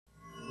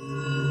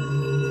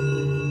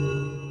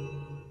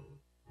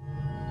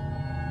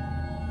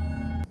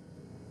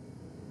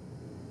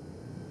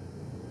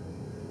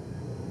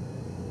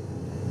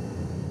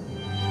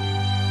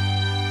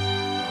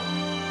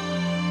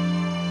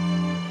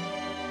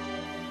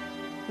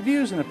The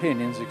views and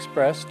opinions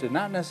expressed do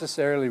not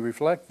necessarily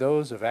reflect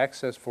those of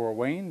Access Fort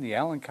Wayne, the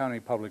Allen County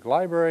Public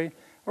Library,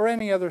 or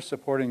any other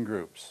supporting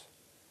groups.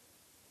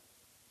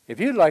 If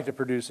you'd like to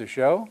produce a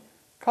show,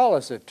 call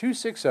us at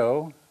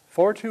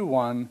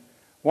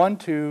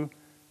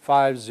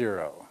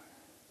 260-421-1250.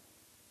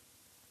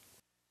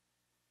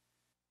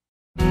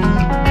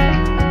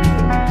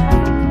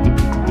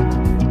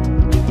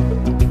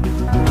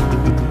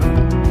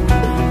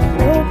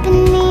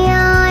 Open the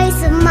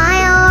eyes of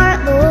my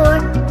heart,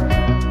 Lord.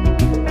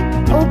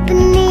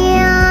 Open the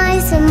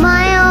eyes of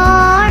my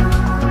heart.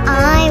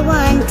 I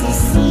want to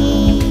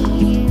see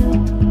you.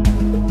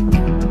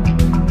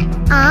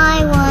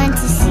 I want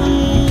to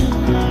see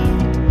you.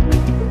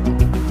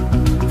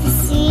 To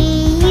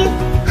see you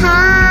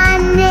high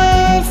and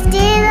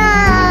lifted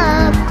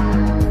up.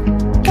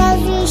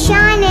 'Cause you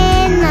shine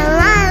in the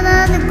light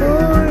of the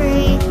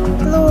glory,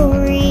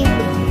 glory.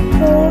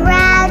 Pour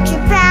out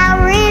your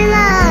power and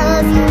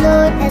love, you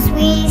Lord, as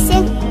we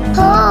sing,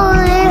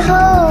 holy,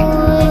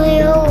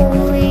 holy,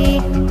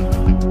 holy.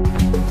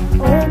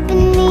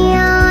 Open the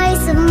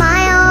eyes of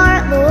my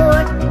heart,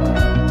 Lord.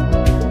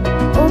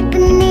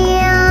 Open the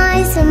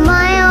eyes of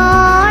my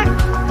heart.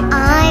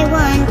 I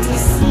want to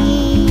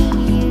see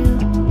you.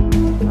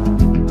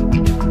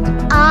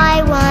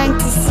 I want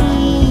to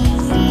see you.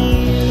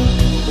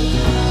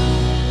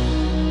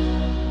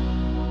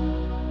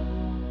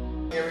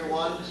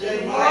 Everyone,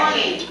 Good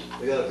morning.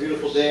 we got a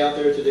beautiful day out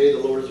there today. The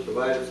Lord has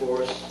provided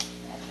for us.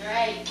 That's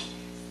right.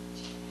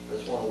 I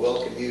just want to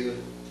welcome you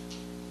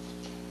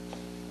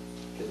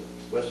to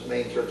West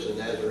Main Church of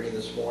the Nazarene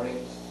this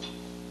morning.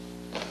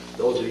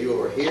 Those of you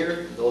who are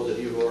here, those of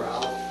you who are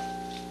out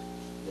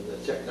in the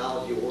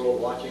technology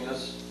world watching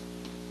us,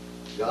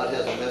 God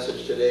has a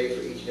message today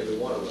for each and every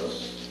one of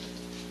us.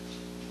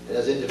 And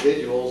as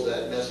individuals,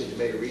 that message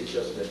may reach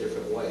us in a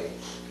different way.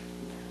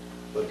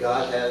 But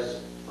God has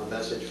a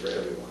message for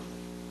everyone.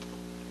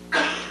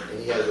 And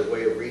He has a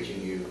way of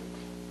reaching you.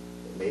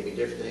 It may be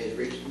different than He's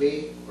reached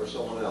me or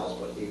someone else,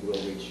 but He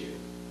will reach you.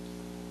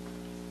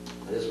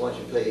 I just want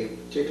you to pay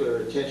particular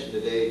attention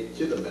today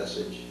to the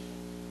message.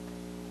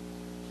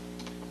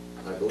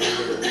 I believe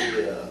it will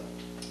be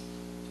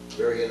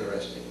very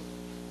interesting.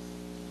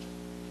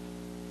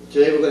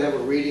 Today we're going to have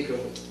a reading from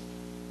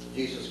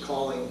Jesus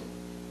Calling.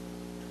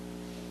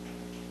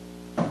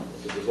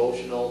 It's a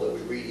devotional that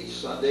we read each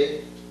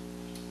Sunday.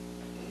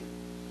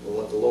 And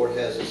what the Lord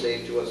has to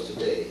say to us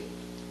today.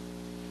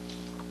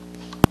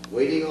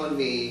 Waiting on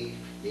me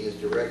means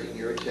directing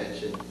your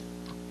attention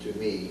to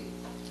me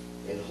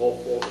in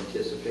hopeful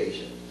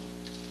anticipation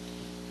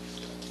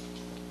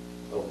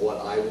of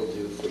what I will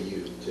do for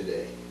you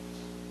today.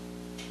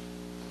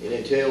 It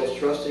entails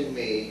trusting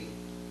me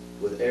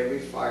with every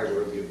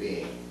fiber of your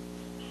being.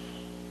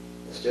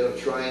 Instead of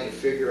trying to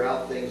figure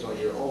out things on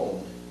your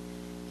own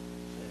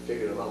and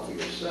figure them out for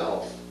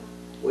yourself,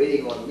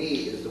 waiting on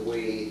me is the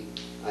way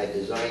I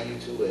design you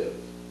to live,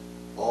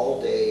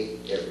 all day,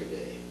 every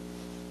day.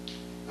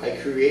 I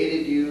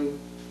created you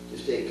to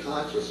stay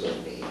conscious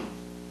of me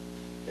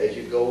as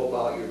you go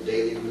about your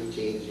daily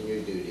routines and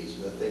your duties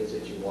and the things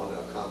that you want to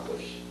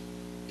accomplish.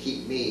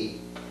 Keep me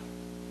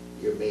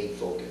your main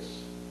focus.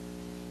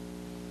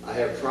 I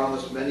have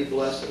promised many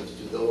blessings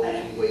to those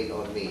who wait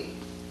on me.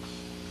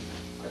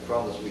 I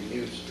promise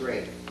renewed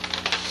strength,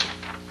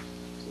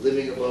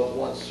 living above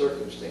one's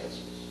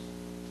circumstances,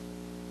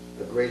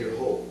 a greater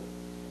hope,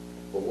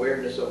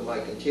 awareness of my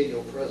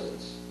continual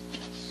presence.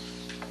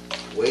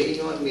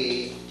 Waiting on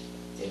me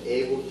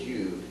enables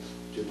you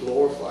to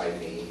glorify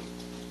me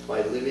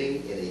by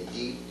living in a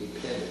deep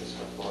dependence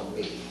upon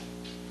me.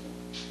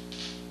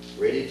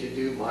 Ready to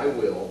do my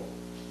will,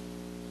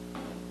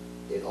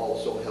 it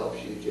also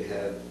helps you to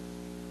have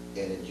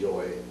and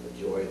enjoy a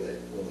joy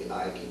that only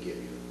I can give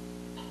you.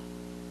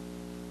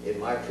 In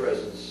my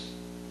presence,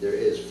 there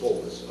is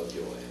fullness of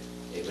joy.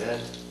 Amen?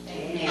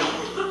 Amen.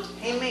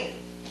 Amen.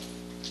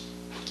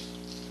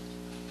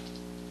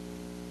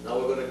 Now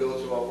we're going to go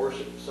to our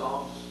worship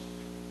songs.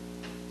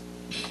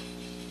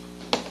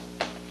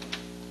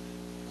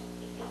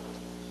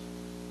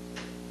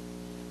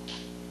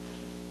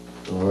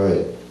 All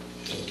right.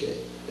 Okay.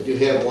 I do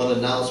have one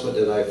announcement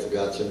that I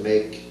forgot to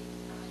make,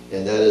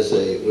 and that is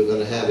we're going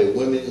to have a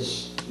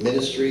women's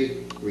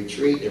ministry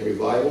retreat and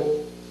revival.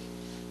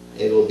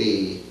 It will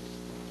be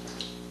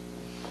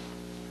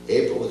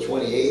April the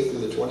 28th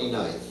through the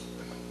 29th.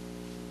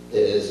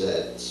 It is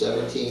at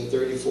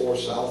 1734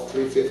 South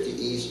 350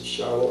 East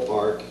Charlotte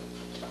Park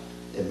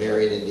in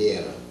Marion,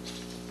 Indiana.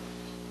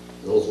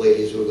 Those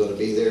ladies who are going to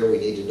be there, we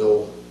need to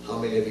know how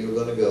many of you are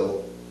going to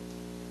go.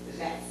 Is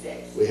that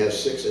 6? We have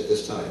 6 at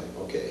this time.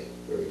 Okay,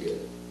 very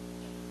good.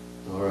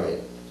 All right.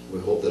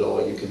 We hope that all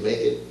of you can make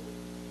it.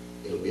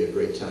 It'll be a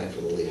great time for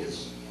the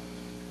ladies.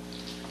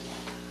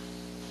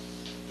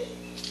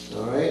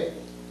 All right.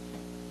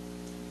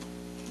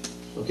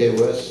 Okay,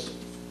 Wes.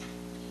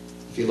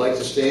 If you'd like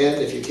to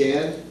stand, if you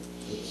can,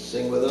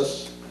 sing with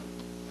us.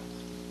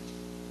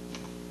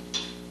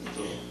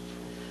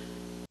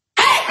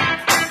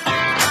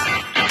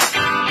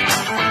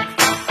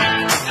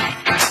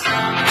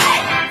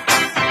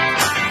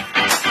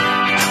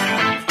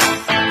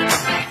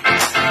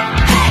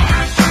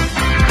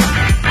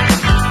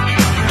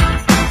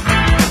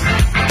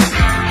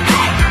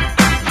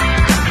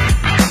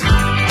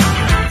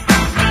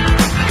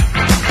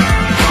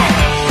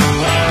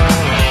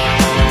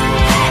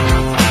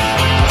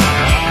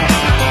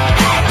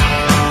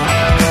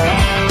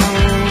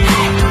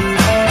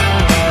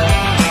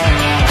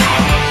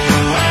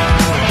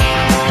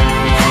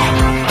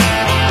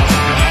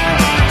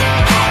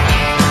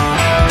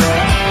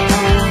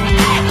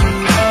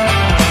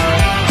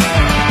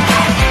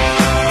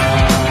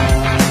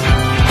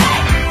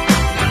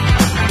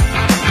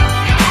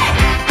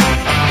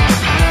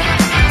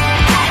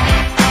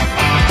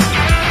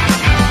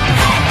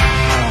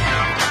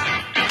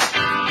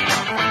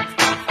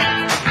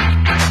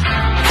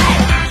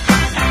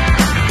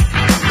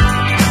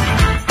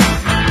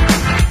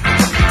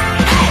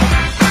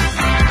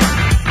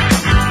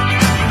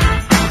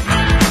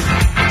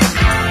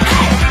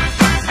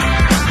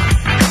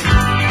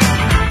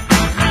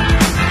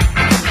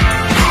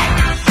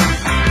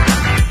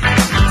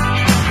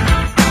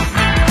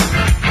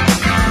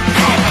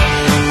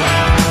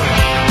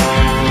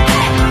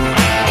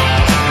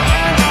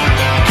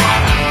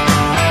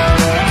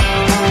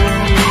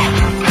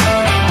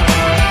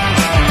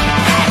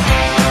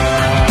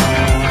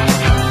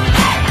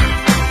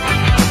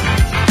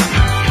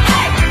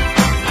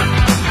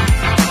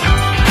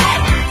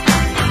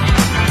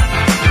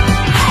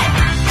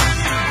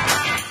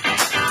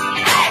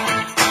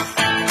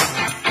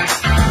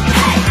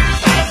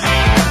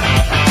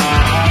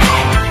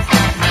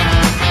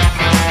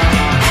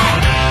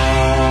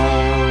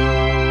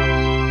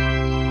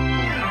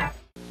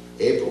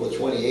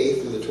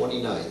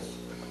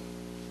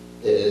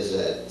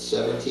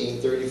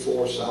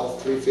 1934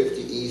 South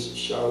 350 East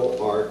Charlotte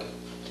Park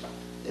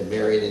in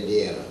Marion,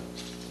 Indiana.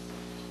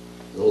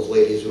 Those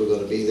ladies who are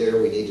going to be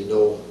there, we need to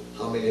know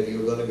how many of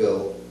you are going to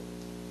go.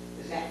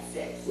 Is that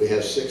 6? We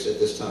have 6 at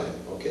this time.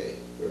 Okay,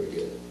 very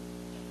good.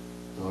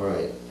 All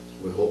right.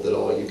 We hope that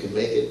all you can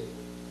make it.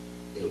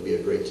 It'll be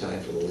a great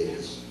time for the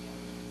ladies.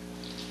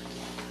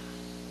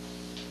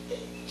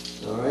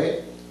 All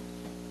right.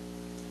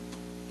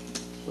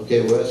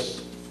 Okay,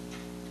 Wes.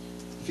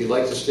 If you'd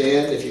like to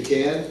stand, if you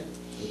can,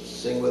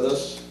 sing with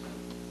us.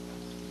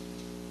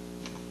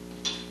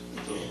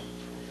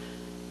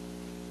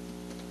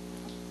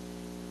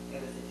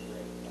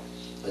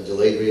 A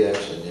delayed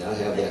reaction. Yeah, I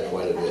have that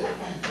quite a bit.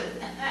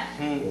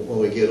 When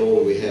we get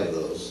older, we have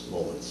those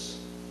moments.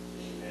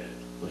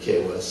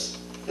 Okay, Wes.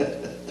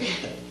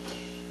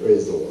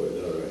 Praise the Lord.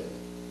 All right.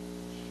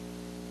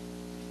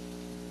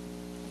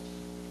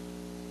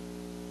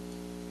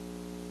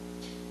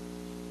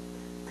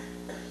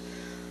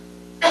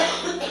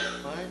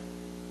 What?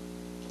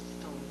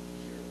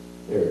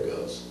 There it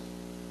goes.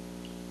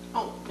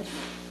 Oh.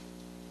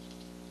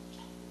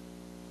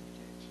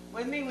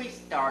 With me, we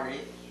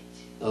started.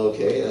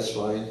 Okay, that's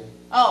fine.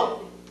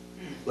 Oh.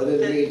 But in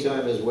the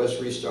meantime, as Wes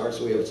restarts,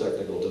 we have a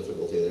technical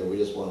difficulty there. We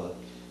just want to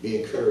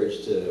be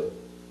encouraged to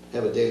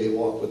have a daily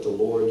walk with the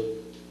Lord.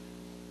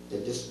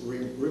 And just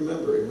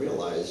remember and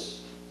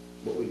realize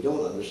what we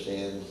don't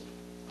understand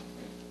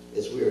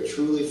is we are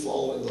truly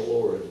following the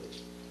Lord.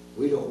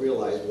 We don't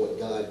realize what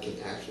God can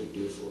actually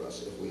do for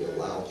us if we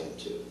allow Him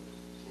to.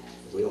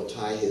 If we don't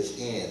tie His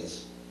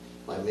hands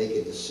by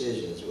making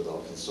decisions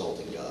without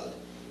consulting God.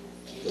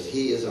 Because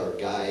He is our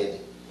guide.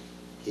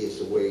 He is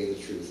the way,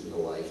 the truth, and the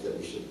life that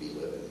we should be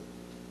living.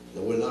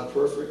 Now, we're not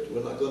perfect.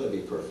 We're not going to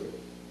be perfect.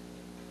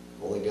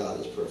 Only God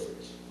is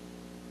perfect.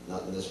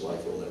 Not in this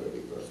life. We'll never be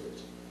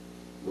perfect.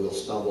 We'll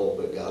stumble,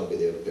 but God will be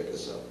there to pick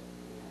us up.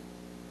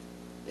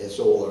 And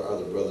so will our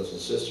other brothers and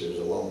sisters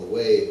along the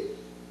way.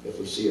 If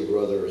we see a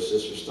brother or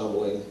sister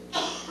stumbling,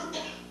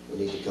 we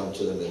need to come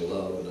to them in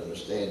love and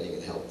understanding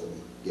and help them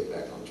get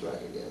back on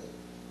track again.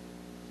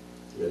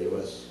 You ready,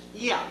 Wes?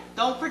 Yeah.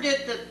 Don't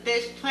forget the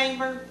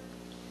disclaimer.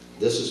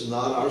 This is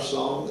not our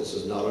song. This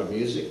is not our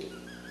music.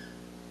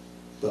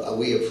 But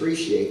we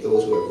appreciate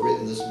those who have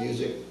written this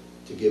music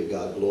to give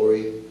God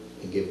glory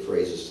and give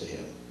praises to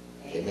Him.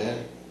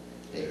 Amen?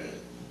 Amen.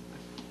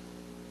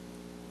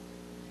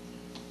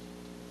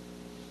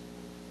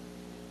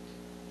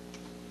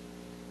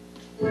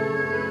 There we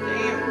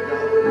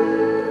go.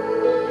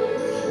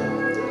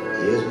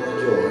 He is my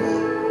joy.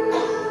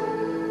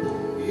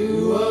 You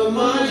are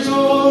my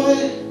joy.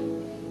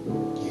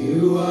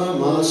 You are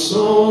my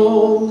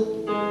song.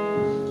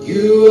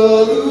 You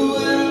are the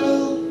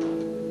well,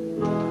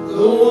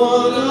 the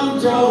one I'm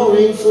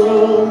drawing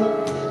from.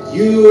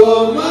 You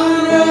are my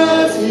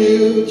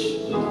refuge,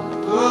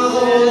 my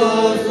whole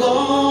life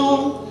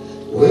long.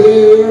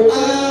 Where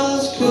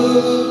else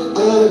could I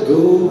go?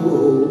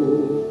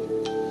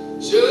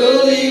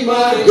 Surely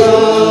my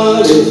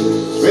God is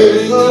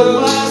strength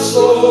of my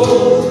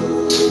soul.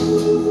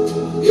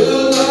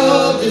 Your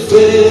love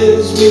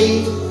defends me.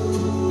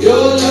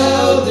 Your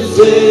love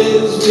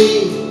defends me.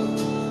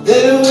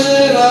 Then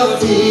when I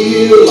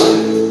feel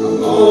like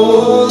I'm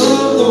all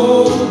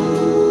alone,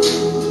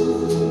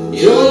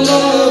 your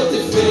love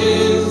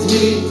defends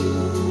me.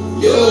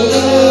 Your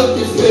love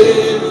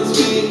defends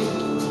me.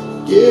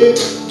 Yeah,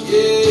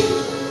 yeah.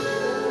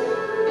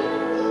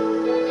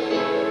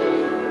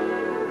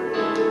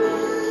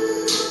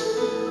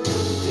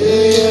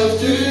 Day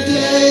after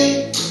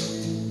day,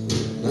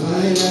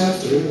 night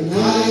after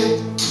night,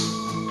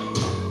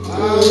 I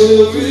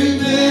will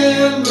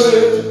remember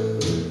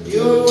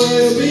you're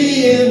with me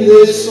in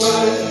this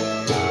fight.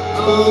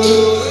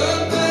 Although the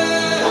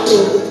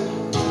battle,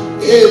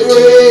 it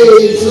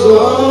rages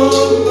on,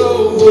 the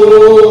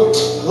war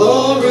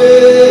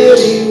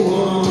already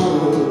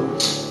won.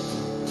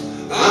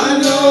 I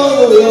know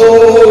the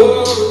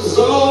war is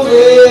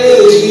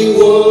already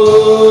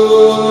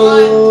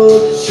won.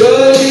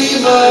 Surely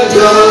my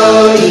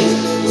God is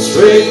the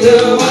strength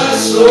of my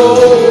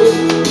soul.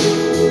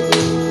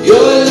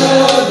 Your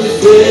love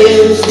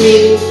defends me.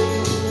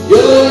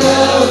 Your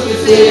love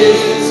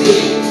defends me.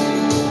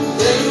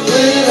 And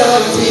when I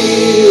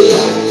feel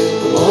like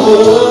I'm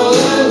all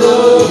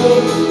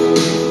alone,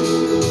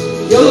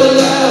 your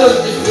love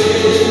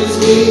defends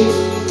me.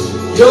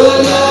 Your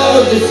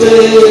love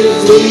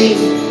defends me.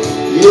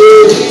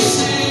 Yes,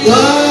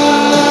 hallelujah.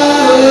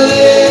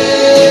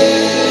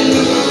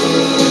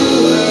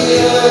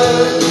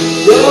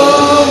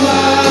 You're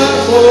my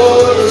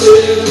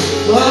portion,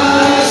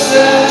 my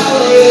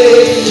salvation.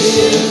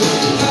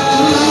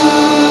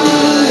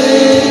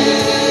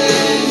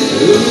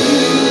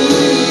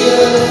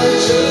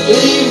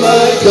 Be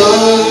my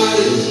God,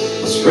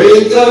 the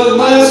strength of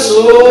my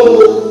soul.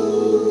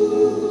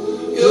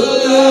 Your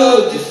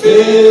love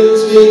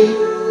defends me.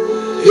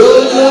 Your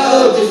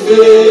love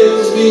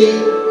defends me.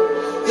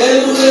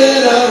 And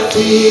when I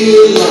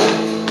feel like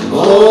I'm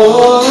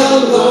all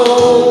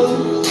alone,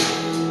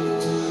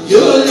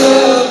 your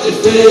love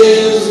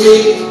defends me.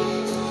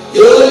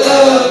 Your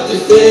love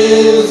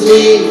defends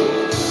me.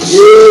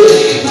 Yeah,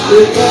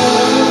 your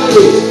God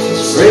is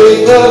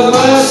strength of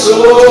my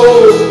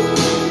soul.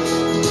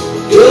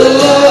 Your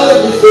love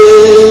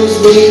defends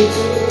me.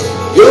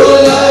 Your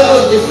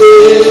love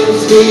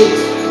defends me.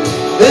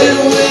 And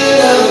when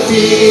I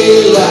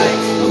feel like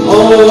I'm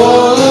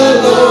all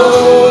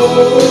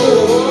alone,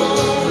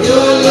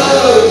 your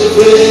love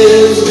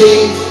defends me.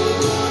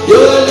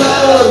 Your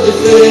love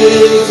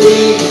defends me.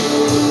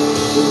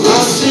 I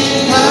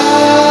sing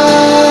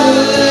hallelujah.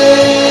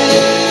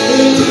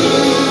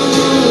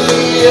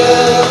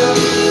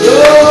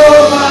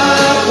 You're my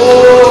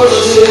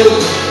portion,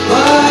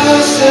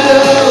 my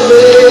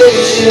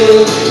salvation.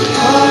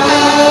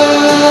 Hallelujah.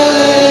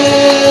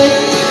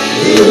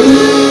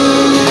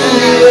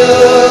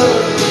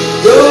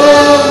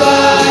 You're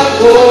my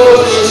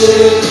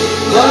portion,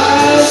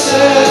 my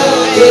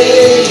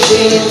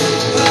salvation.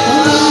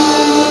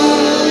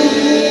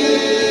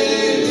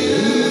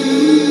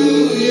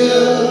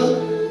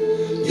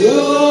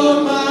 You're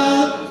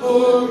my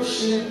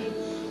portion,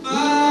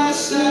 my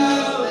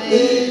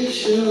salvation.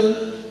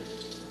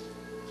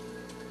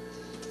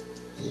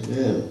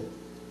 Amen.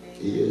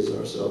 He is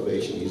our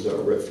salvation. He's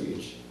our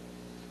refuge.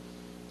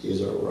 He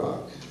is our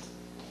rock.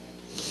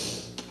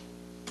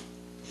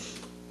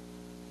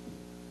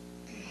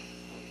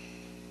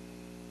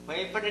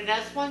 Ready for the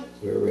next one?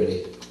 We're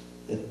ready.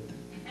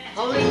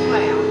 Holy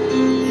ground.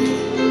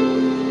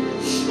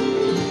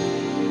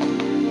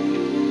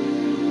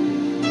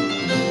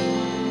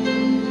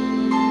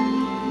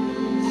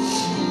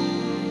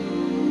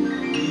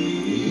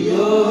 We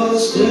are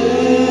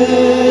standing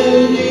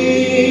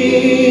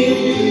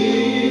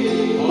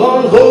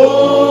on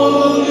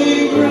holy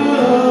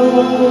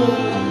ground,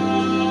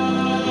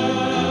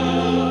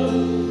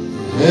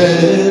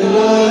 and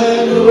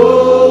I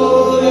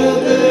know that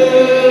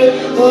there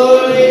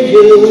are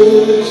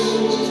angels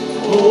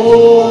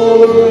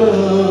all around.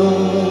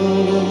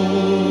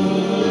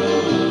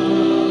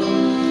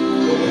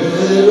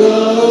 Let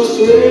us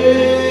praise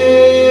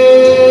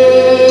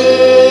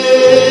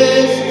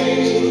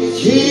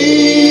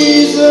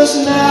Jesus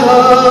now.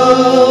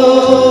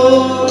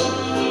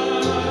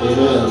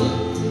 Amen.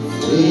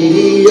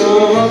 We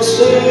are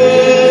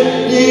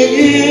standing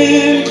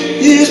in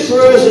His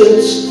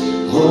presence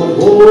on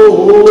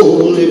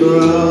holy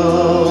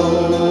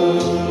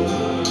ground.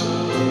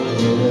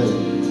 Amen.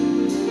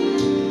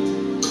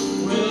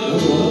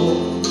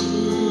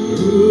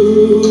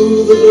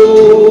 Through the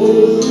door,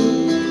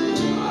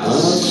 I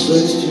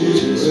sensed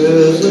His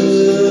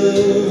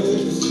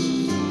presence,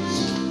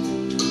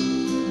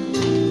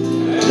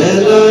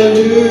 and I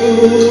knew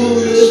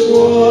this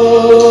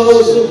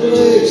was the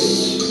place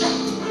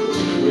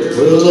where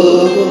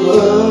love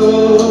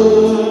abounds.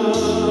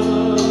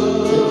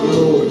 Thank you,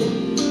 Lord.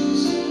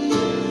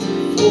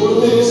 For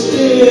this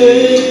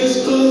is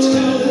the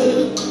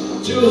time,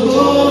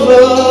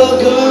 Jehovah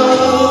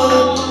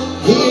God,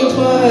 He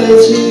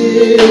abides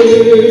here,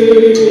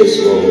 yes,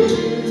 Lord.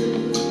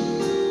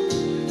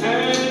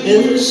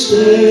 And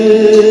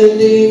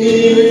standing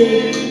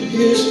in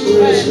His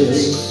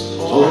presence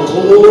on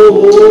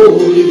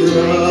holy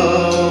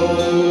ground,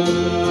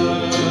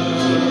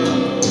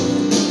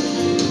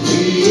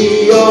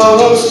 we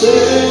are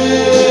standing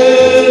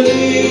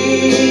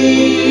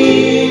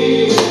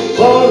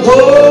on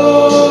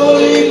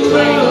holy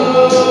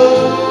ground,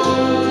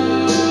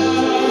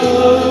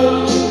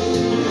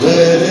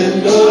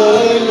 and I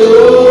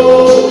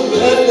know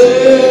that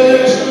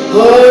there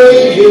are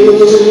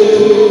angels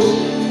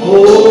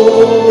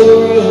all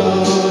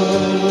around.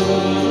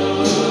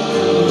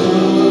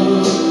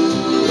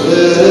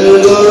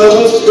 Let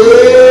us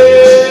praise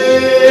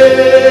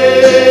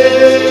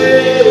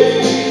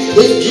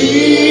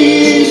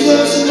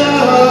Jesus now.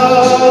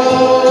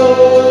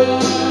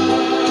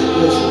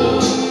 Yes,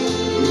 Lord.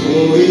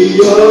 We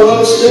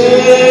are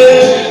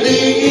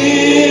standing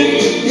in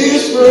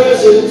His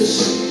presence.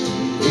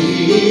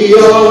 We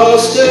are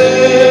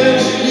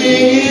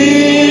standing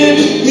in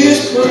His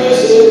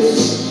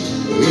presence.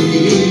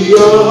 We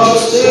are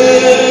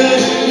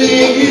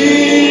standing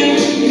in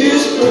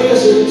His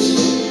presence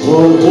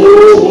on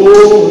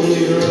holy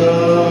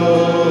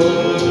ground.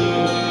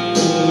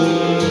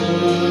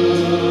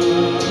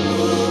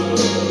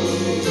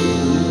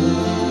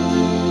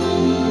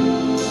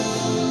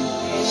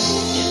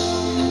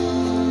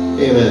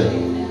 Amen.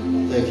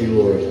 Thank you,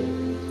 Lord.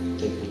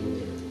 Thank you, Lord.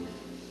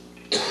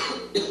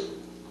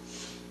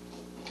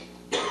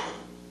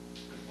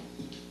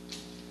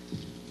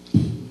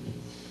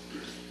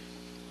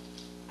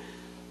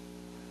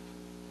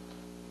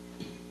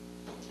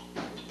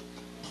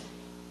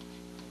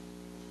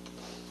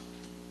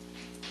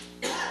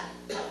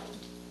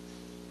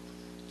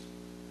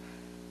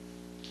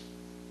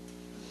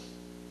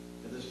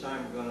 At this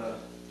time, we're going to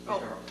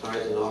make our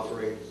tithes and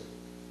offerings.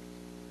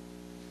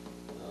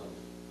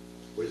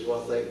 We just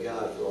want to thank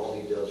God for all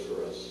He does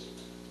for us.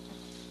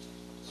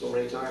 So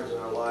many times in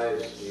our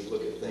lives, we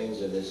look at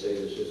things and they say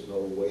there's just no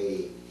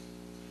way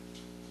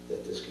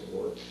that this can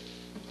work.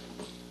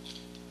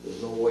 There's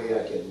no way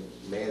I can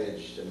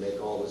manage to make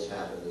all this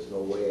happen. There's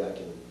no way I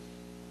can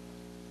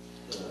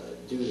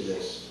do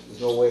this. There's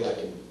no way I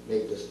can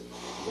make this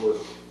work.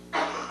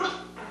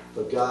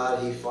 But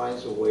God, he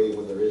finds a way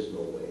when there is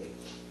no way.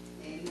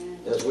 Amen.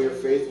 As we are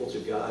faithful to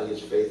God, he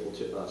is faithful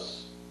to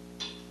us.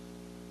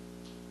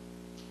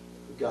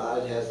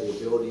 God has the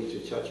ability to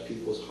touch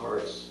people's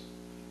hearts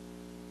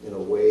in a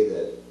way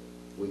that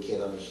we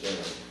can't understand.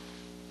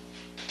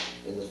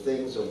 And the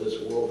things of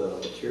this world that are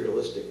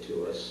materialistic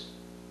to us,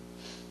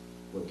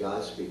 when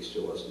God speaks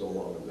to us, no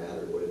longer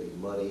matter, whether it be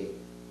money,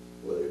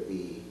 whether it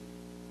be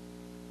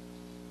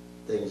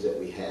things that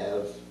we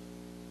have.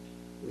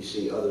 We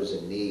see others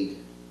in need,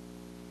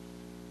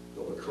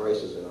 but when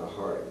Christ is in our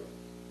heart,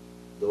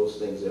 those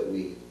things that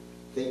we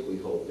think we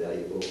hold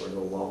valuable are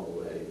no longer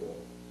valuable,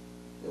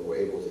 and we're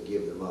able to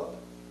give them up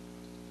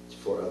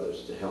for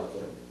others to help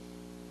them.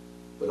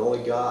 But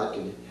only God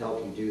can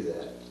help you do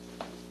that.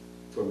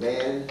 For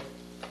man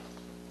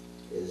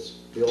is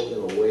built in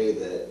a way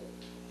that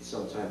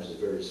sometimes is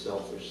very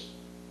selfish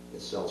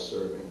and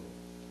self-serving.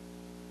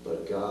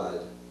 But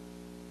God,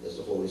 as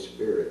the Holy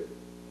Spirit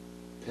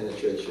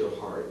penetrates your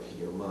heart and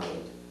your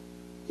mind,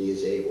 he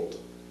is able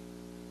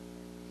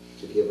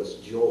to give us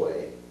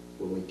joy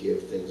when we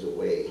give things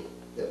away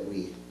that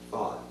we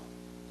thought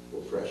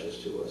were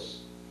precious to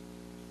us.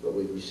 But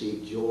we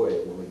receive joy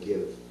when we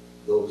give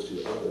those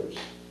to others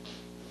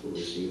who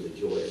receive the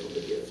joy from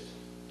the gift.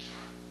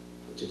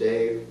 But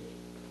today,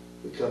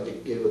 we come to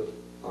give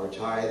our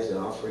tithes and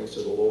offerings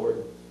to the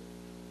Lord.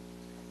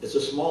 It's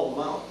a small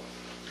amount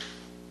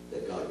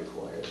that God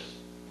requires.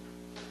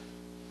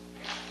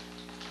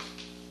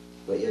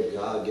 But yet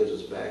God gives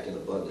us back in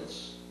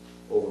abundance,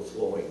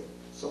 overflowing,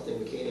 something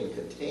we can't even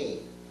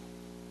contain.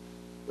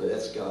 But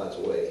that's God's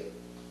way.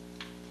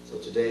 So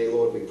today,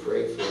 Lord, we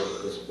pray for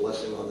this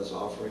blessing on this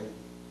offering.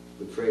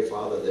 We pray,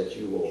 Father, that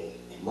you will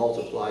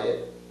multiply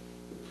it.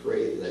 We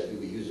pray that you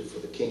will use it for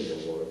the kingdom,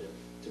 Lord,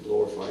 to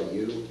glorify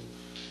you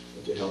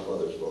and to help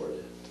others,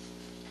 Lord,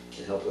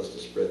 and help us to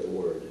spread the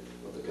word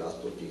of the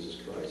gospel of Jesus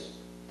Christ.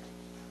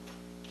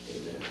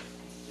 Amen.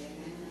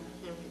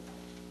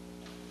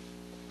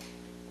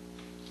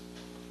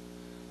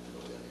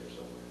 I'll go down here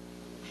somewhere.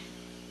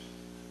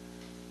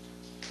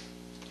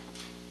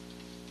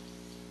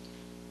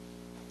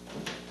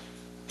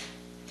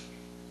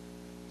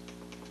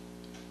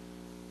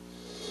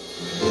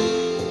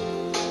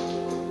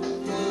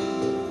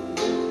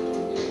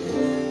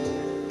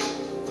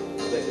 I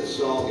think this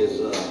song is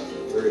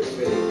very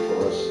fitting for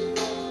us.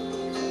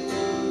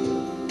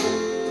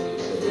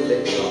 As we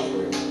take the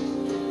offering,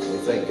 we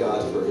thank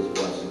God for his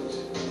blessings.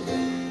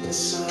 The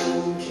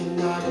sun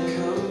cannot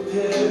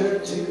compare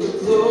to the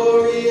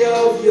glory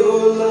of your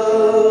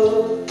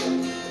love.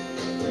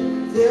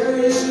 There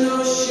is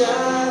no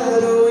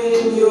shadow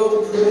in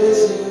your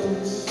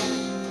presence.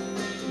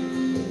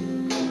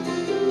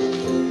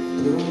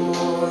 No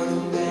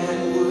mortal man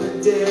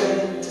would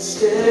dare to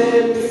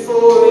stand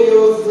before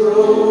your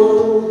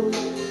throne,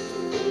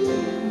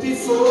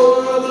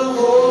 before the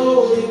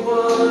Holy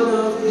One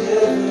of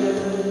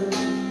heaven.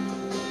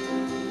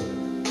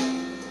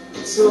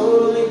 It's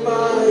only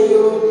by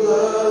your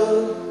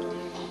blood,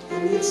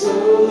 and it's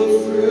only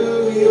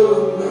through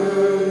your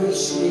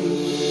mercy.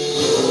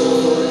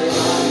 Lord,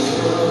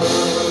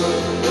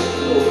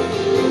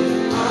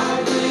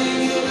 I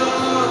bring an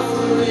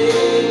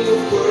offering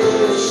of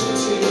worship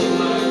to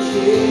my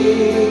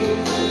King.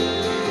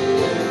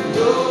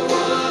 No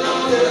one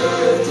on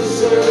earth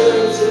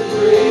deserves the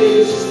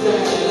praises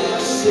that I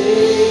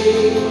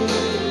sing.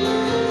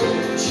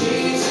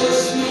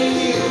 Jesus, may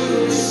you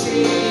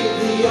receive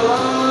the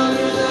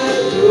honor that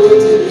you're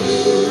due.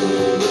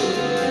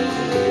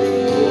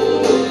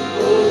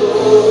 Oh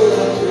Lord,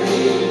 I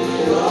bring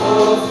an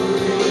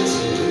offering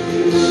to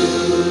you.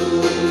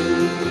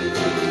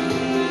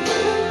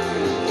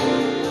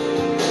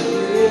 I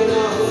bring an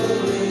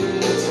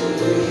offering to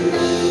you.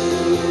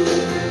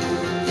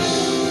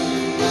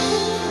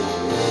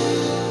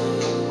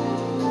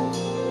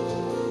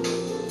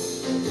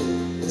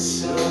 The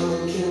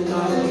sun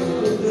cannot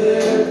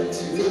compare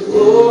to the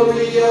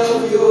glory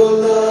of your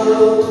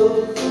love.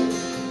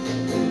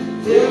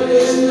 There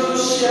is no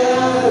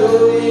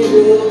shadow in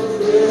your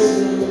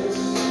presence.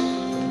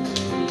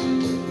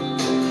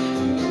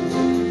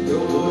 No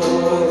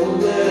mortal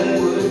man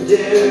would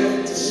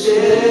dare to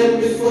stand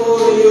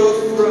before your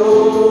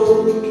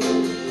throne,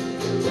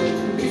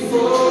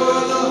 before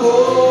the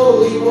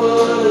Holy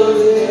One of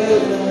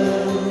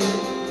heaven.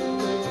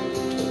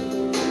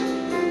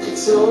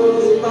 It's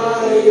only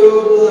by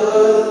your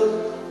blood,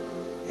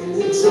 and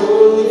it's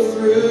only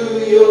through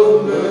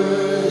your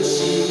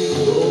mercy,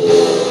 Lord,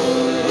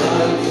 I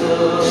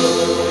come.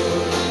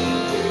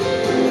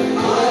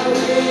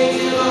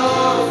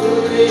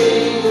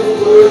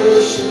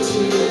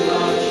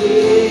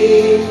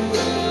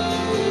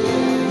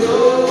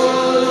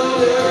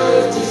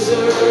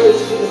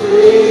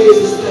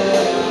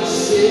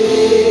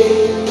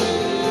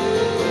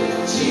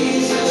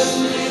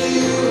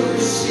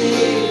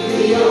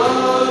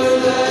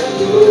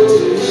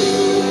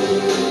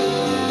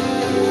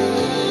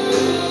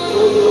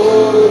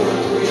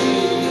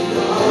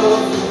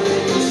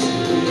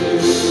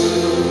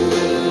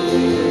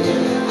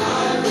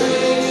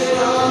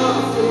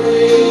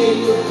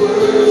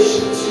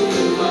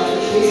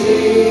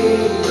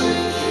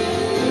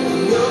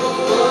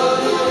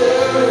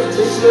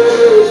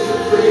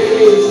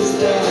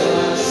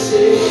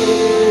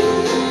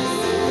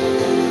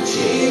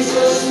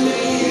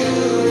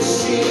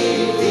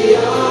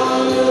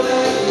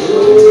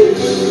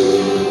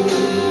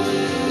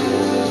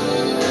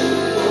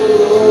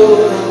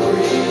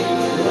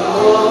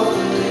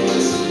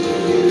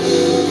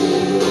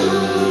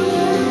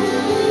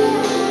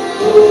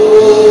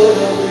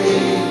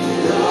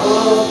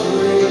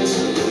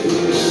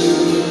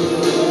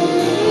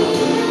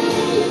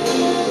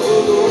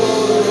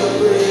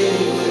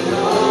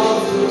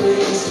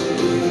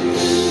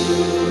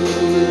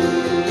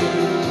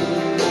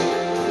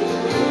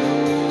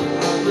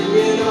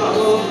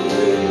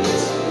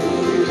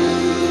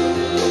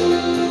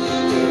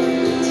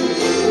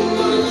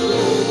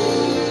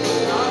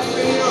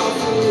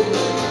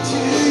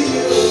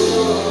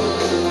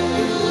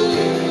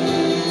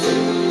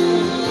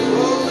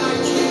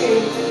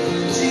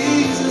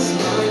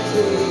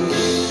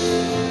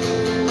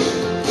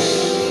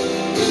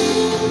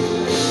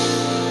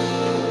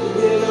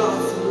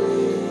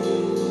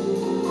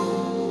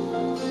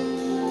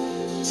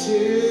 to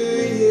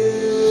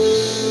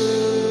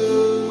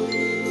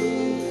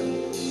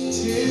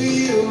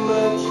you,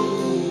 my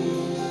King.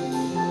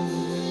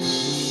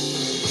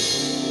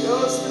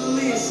 Oh, it's the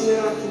least that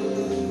I can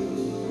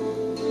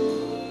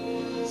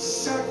do.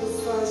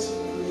 Sacrifice of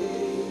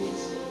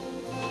praise,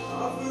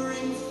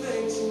 offering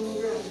thanks and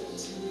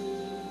gratitude.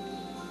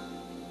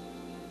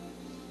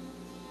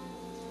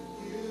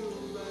 You,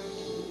 my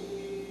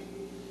King.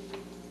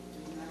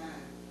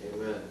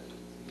 Amen.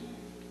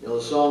 You know,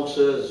 the song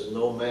says,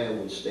 no man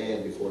would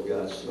stand before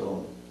God's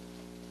throne.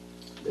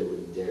 They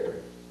wouldn't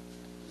dare.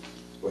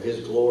 For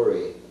his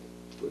glory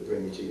would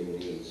bring you to your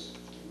knees.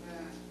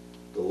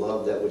 The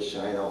love that would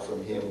shine out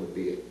from him would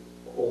be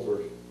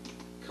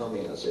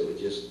overcoming us. It would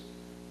just,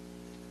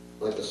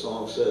 like the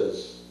song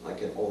says, I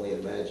can only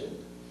imagine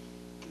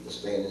to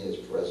stand in his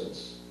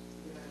presence.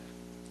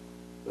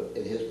 But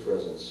in his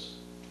presence,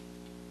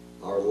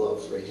 our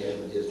love for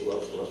him and his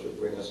love for us would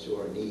bring us to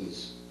our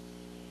knees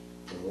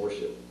in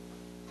worship.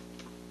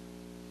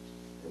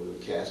 And we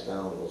would cast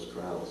down those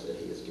crowns that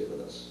he has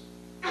given us.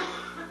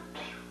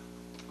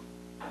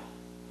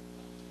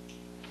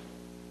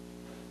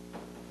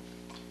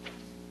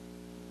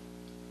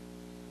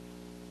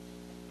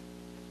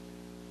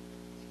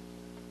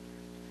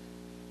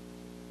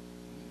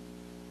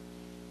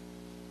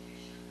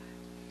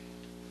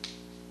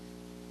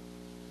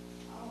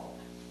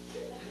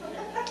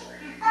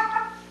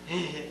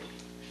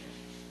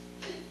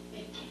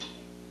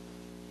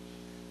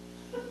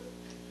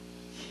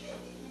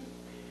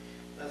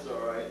 That's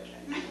all right.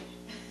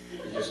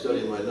 You're just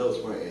studying my notes,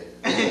 weren't you?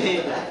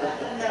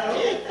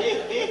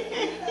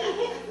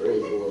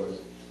 Praise the Lord.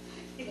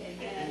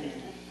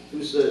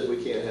 Who says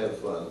we can't have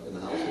fun in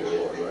the house of the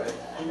Lord, right?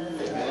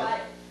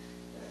 Amen.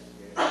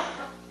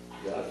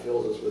 God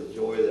fills us with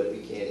joy that we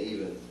can't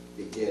even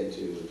begin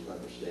to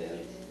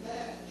understand.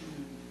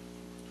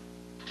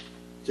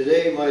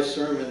 Today, my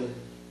sermon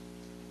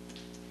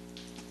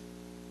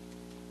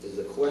is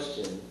a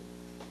question.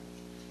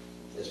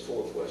 It's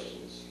 4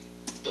 questions.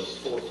 It's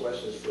 4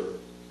 questions for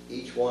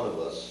each one of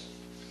us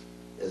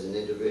as an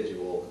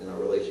individual in our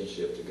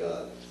relationship to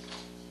God.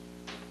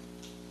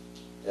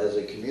 As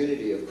a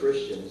community of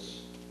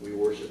Christians, we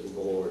worship the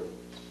Lord.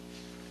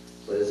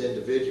 But as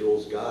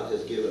individuals, God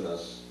has given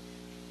us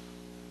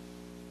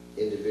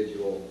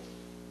individual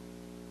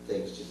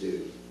things to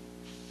do.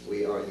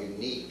 We are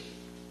unique.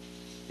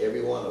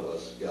 Every one of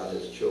us, God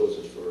has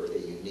chosen for a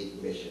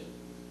unique mission.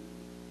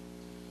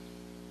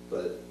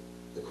 But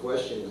the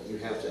question that you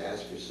have to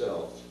ask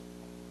yourself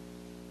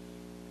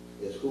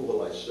is, who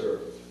will I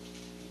serve?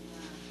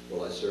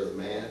 Will I serve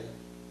man,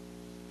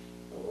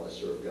 or will I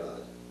serve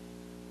God?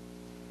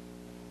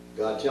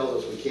 God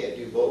tells us we can't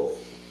do both.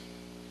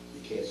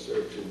 You can't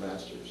serve 2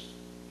 masters.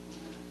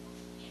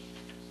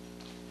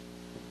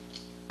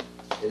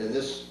 And in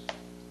this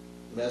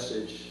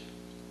message,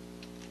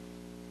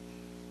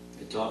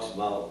 it talks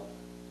about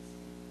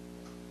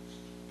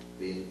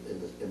being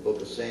in the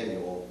book of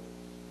Samuel,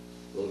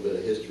 a little bit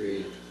of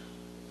history.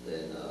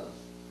 And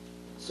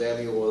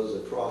Samuel was a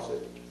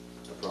prophet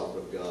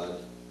of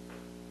God,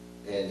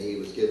 and he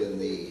was given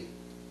the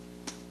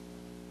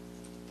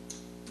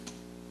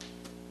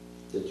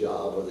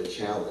job or the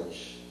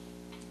challenge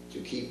to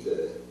keep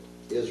the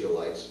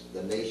Israelites,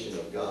 the nation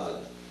of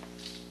God,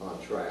 on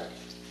track.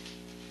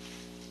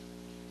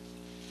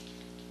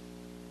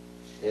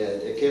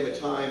 And it came a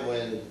time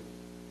when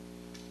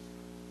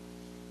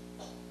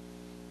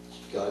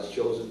God's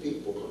chosen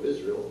people of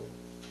Israel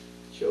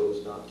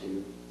chose not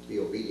to be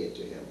obedient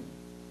to him.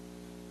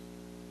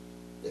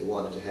 They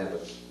wanted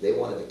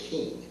a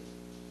king,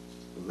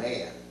 a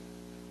man.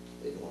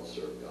 They didn't want to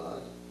serve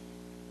God.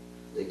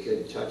 They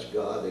couldn't touch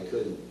God. They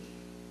couldn't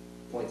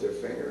point their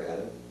finger at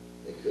him.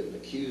 They couldn't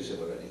accuse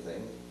him of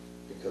anything,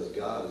 because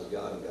God is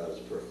God and God is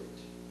perfect.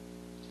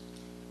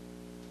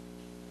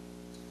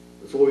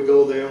 Before we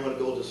go there, I'm going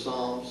to go to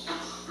Psalms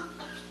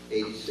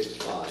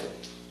 86:5.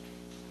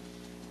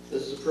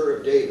 This is a prayer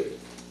of David.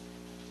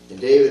 And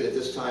David, at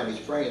this time,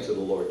 he's praying to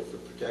the Lord for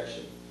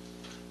protection.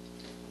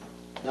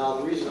 Now,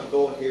 the reason I'm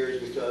going here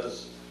is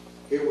because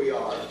here we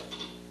are,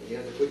 and you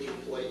have to put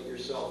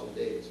yourself in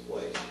David's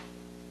place.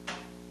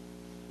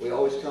 We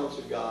always come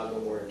to God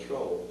when we're in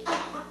trouble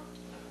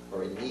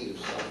or in need of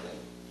something.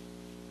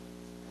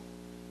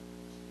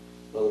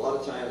 But a lot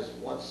of times,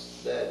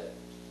 once that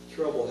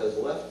trouble has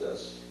left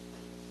us,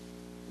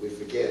 we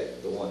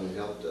forget the one who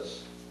helped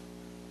us.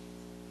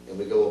 And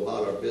we go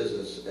about our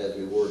business as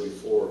we were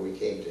before we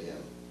came to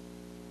him.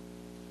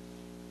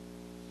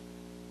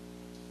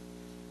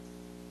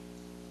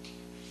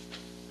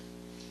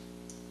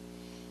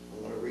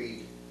 I'm going to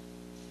read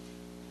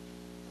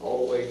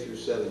all the way through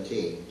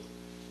 17.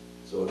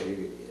 So if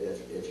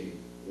you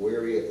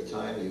weary at the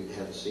time, you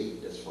have a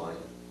seat, that's fine.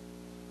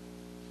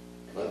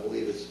 I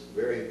believe it's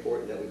very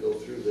important that we go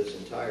through this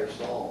entire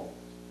psalm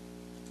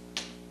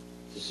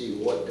to see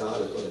what God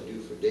is going to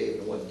do for David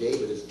and what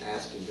David is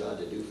asking God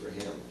to do for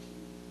him.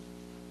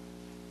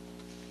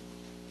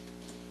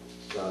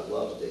 God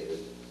loves David,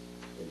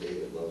 and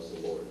David loves the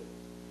Lord.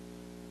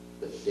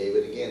 But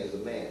David, again, is a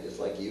man, just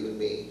like you and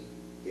me.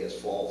 He has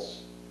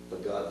faults,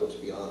 but God looks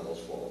beyond those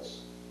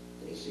faults,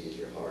 and he sees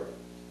your heart.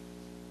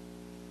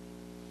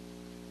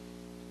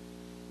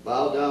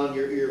 Bow down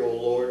your ear, O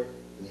Lord,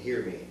 and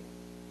hear me,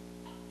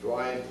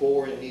 for I am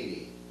poor and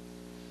needy.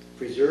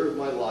 Preserve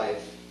my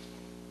life,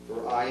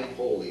 for I am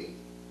holy,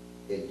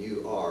 and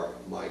you are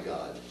my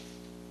God.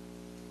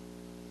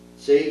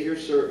 Save your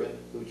servant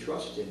who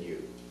trusts in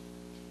you.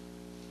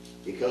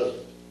 Because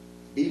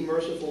be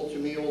merciful to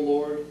me, O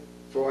Lord,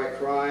 for I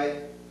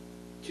cry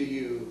to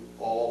you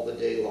all the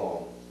day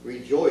long.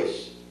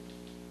 Rejoice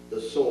the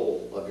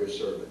soul of your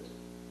servant.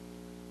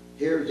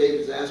 Here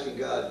David's asking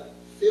God,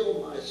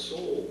 fill my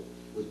soul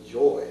with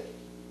joy.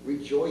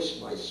 Rejoice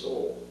my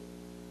soul.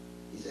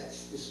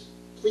 He's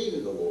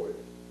pleading the Lord.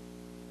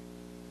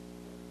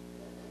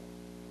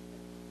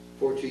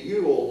 For to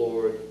you, O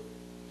Lord,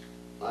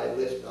 I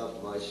lift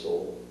up my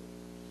soul.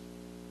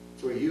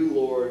 For you,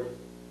 Lord,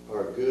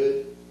 are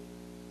good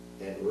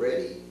and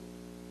ready.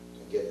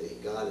 And get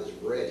that God is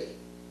ready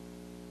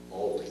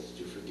always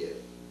to forgive.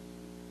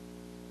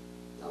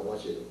 I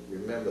want you to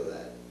remember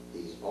that.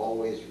 He's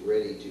always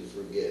ready to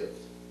forgive,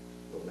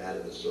 no matter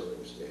the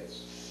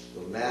circumstance,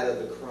 no matter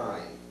the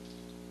crime.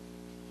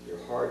 Your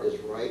heart is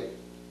right,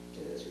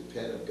 and as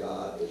repentant,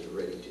 God is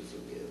ready to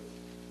forgive.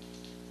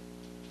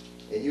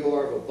 And you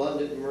are of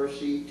abundant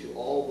mercy to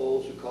all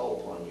those who call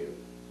upon you.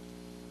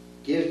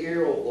 Give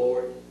ear, O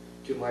Lord,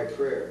 to my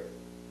prayer,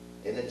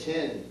 and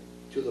attend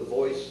to the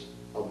voice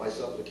of my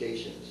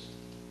supplications.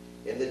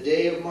 In the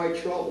day of my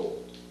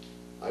trouble,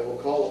 I will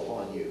call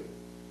upon you.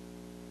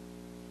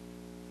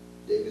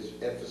 David's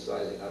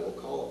emphasizing, I will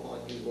call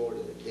upon you, Lord,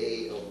 in the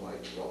day of my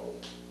trouble.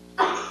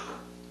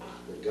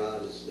 But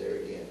God is there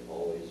again,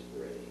 always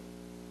ready.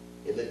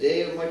 In the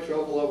day of my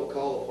trouble, I will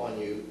call upon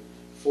you,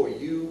 for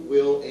you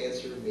will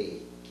answer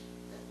me.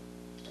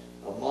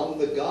 Among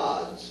the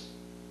gods,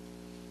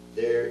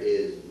 there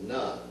is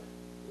none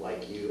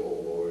like you,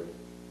 O Lord,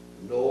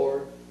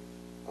 nor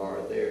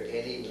are there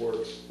any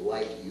works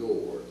like your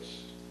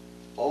works.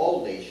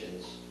 All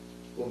nations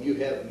whom you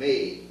have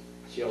made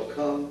shall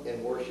come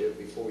and worship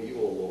before you,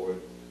 O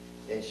Lord,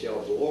 and shall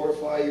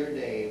glorify your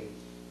name,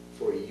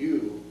 for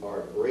you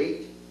are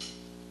great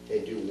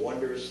and do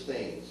wondrous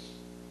things.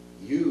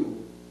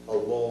 You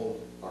alone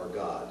are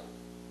God.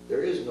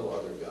 There is no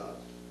other God.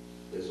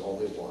 There's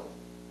only one.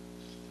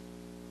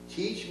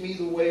 Teach me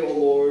the way, O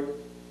Lord.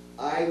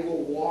 I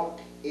will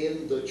walk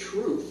in the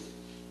truth.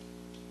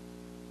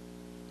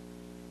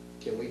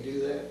 Can we do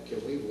that?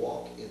 Can we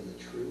walk in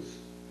the truth?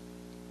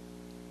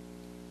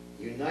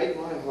 Unite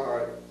my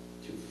heart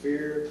to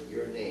fear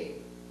your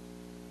name.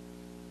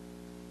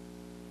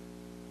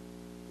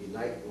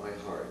 Unite my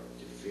heart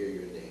to fear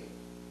your name.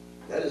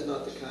 That is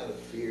not the kind of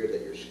fear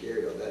that you're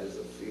scared of. That is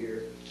the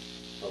fear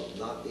of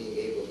not being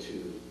able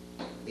to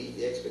meet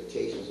the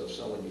expectations of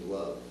someone you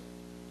love.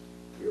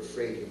 You're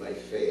afraid you might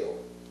fail.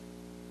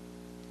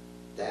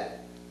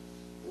 That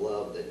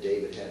love that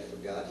David had for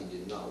God, he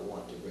did not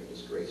want to bring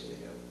disgrace to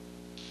him.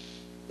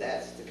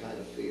 That's the kind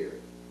of fear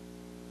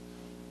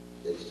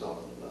that he's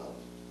talking about.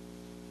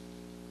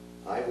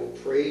 I will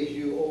praise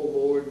you, O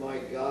Lord my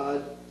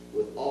God,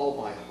 with all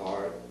my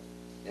heart,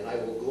 and I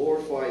will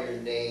glorify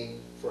your name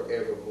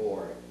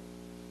forevermore.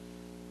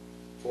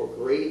 For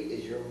great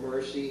is your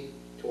mercy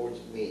towards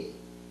me.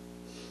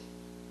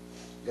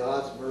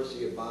 God's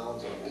mercy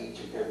abounds on each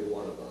and every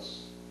one of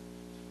us.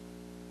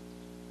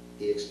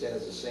 He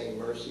extends the same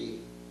mercy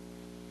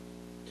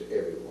to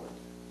everyone.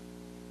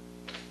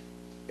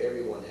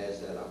 Everyone has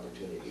that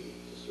opportunity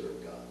to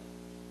serve God.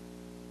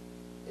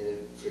 And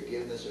in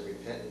forgiveness and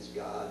repentance,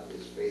 God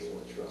is faithful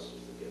and trustworthy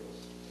to forgive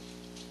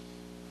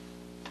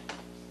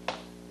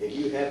us. And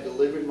you have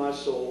delivered my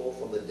soul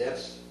from the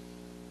depths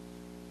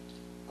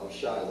of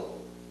Shiloh.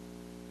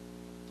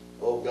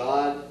 O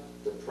God,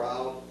 the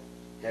proud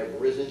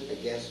have risen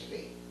against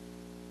me.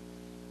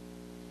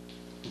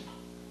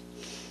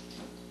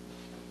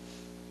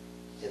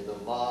 And the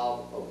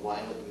mob of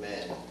violent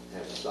men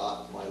have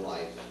sought my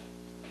life,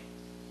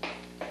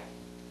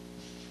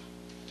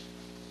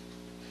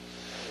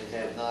 and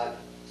have not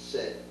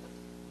set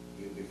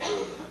you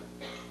before them.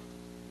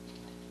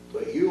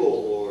 But you, O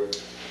Lord,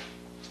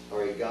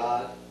 are a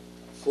God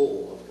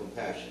full of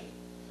compassion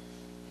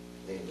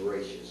and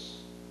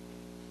gracious,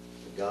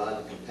 a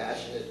God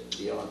compassionate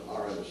beyond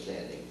our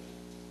understanding,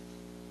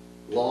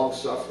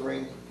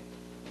 long-suffering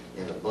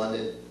and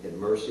abundant in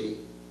mercy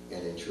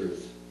and in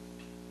truth.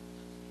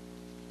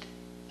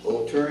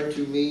 O turn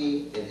to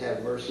me and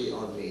have mercy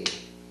on me.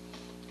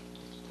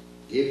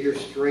 Give your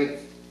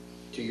strength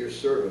to your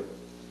servant,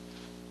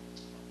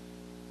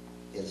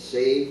 and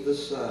save the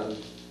son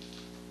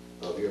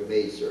of your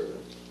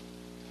maidservant.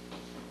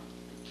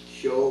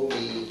 Show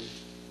me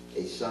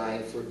a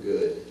sign for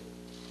good,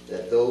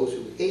 that those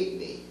who hate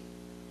me,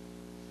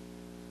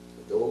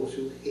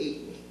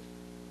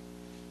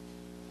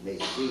 may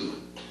see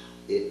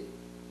it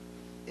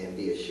and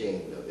be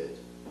ashamed of it,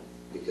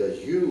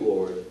 because you,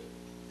 Lord,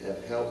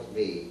 have helped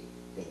me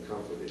and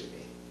comforted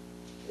me.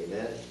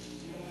 Amen?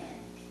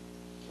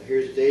 Now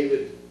here's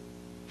David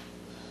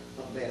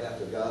a man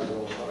after God's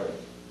own heart.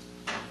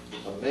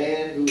 A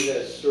man who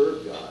has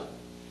served God.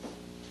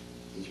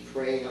 He's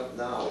praying up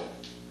now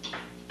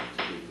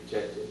to be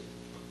protected.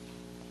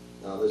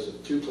 Now there's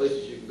two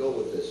places you can go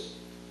with this.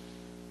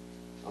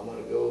 I'm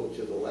going to go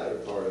to the latter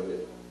part of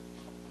it.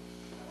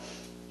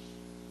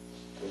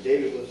 When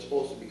David was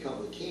supposed to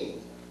become the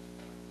king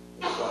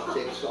and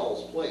take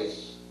Saul's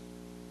place,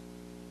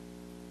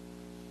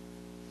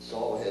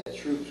 Saul had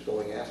troops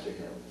going after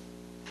him,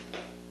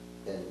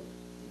 and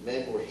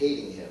men were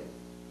hating him,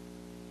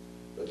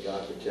 but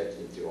God protected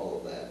him through all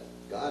of that.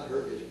 God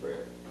heard his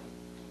prayer,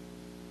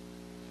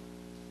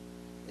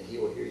 and he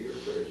will hear your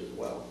prayers as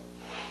well.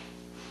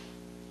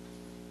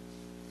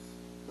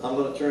 I'm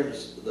going to turn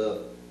to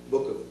the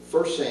book of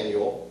 1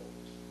 Samuel.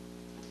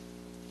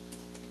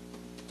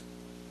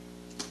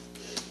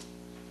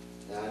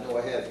 Now, I know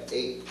I have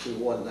 8 to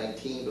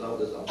 1:19, but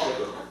I'll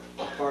take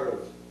a part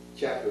of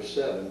chapter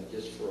 7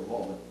 just for a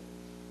moment.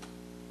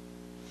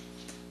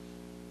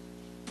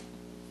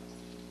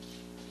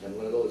 I'm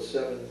going to go to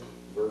 7,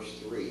 verse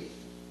 3.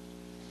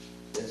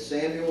 Then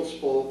Samuel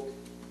spoke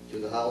to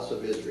the house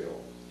of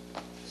Israel,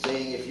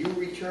 saying, if you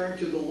return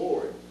to the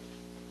Lord,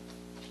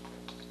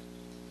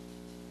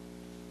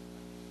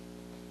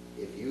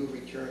 if you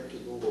return to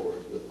the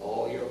Lord with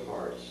all your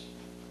hearts,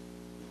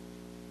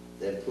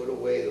 then put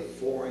away the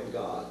foreign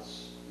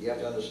gods. You have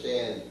to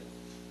understand,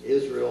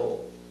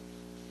 Israel,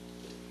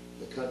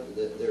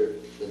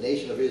 the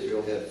nation of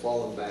Israel had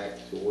fallen back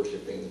to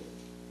worshiping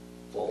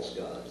false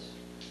gods.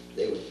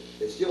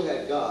 They still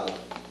had God,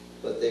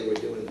 but they were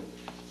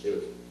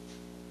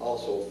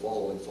also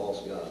following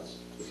false gods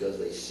because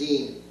they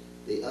seen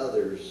the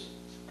others,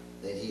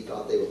 and he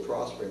thought they were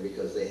prospering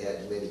because they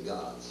had many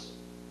gods.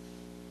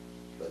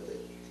 But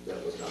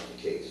that was not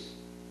the case.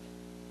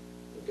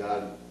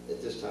 God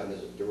at this time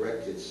has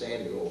directed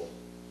Samuel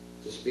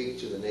to speak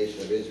to the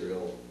nation of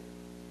Israel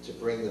to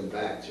bring them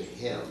back to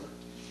him.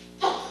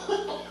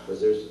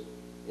 Because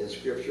in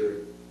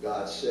Scripture,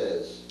 God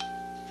says,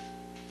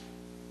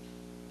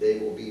 they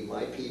will be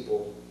my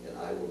people and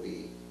I will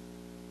be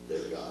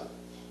their God.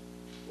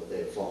 But they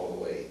have fallen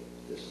away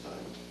this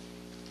time.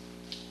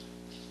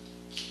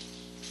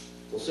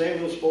 So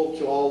Samuel spoke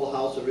to all the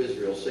house of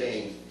Israel,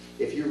 saying,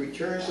 if you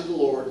return to the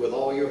Lord with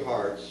all your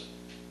hearts,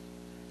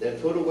 then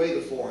put away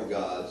the foreign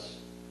gods,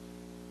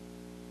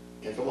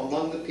 and from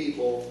among the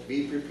people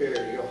be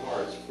prepared your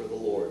hearts for the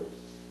Lord,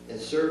 and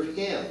serve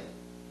him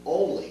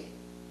only.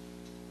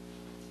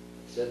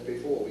 I said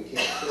before, we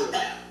can't serve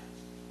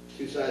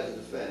two sides of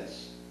the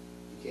fence.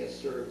 You can't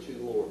serve two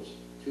lords.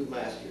 Two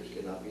masters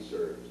cannot be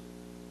served.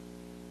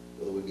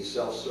 Whether we be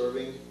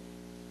self-serving,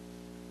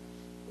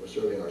 or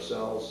serving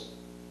ourselves,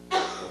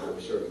 or we're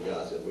serving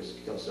God. If we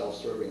become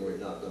self-serving, we're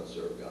not going to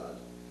serve God.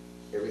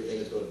 Everything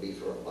is going to be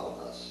about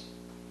us.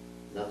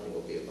 Nothing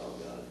will be about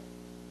God.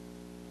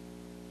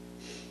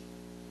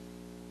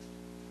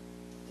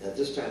 And at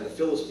this time, the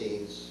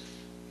Philistines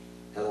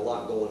had a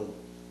lot going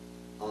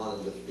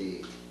on with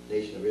the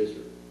nation of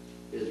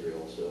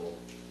Israel, so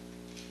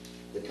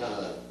they kind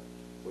of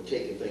were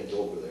taking things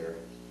over there.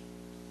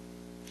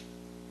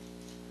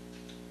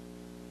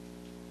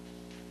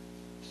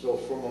 So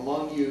from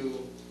among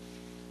you,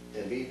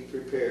 and be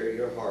prepared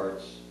your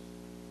hearts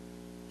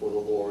for the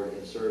Lord,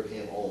 and serve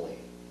him only.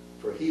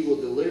 For he will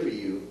deliver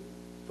you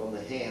from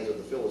the hands of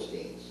the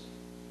Philistines.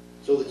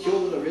 So the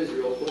children of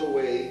Israel put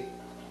away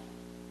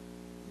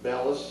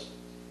Baalis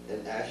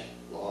and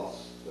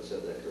Ashtaroth, if I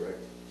said that correct,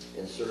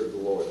 and served the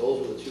Lord.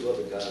 Those were the two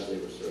other gods they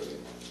were serving.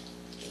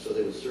 And so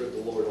they would serve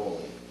the Lord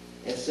only.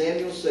 And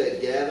Samuel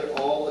said, gather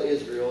all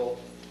Israel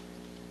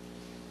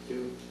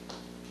to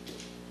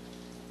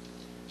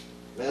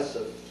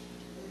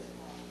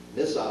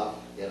Mizpah,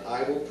 and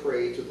I will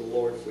pray to the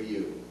Lord for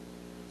you.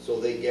 So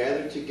they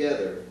gathered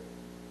together,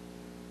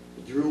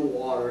 drew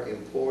water,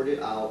 and poured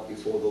it out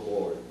before the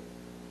Lord.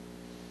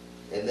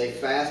 And they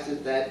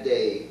fasted that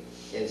day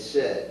and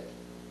said,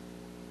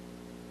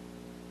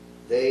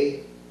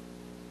 they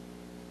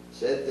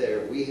said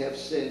there, we have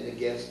sinned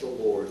against the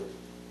Lord.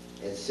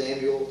 And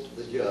Samuel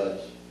the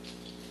judge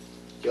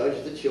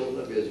judged the children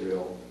of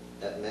Israel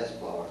at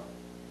Mizpah.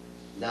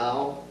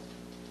 Now,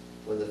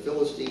 when the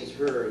Philistines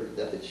heard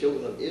that the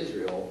children of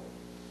Israel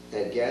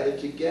had gathered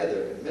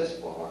together at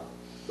Mizpah,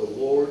 the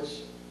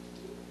lords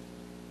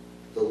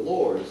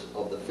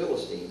of the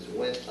Philistines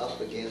went up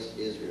against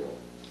Israel.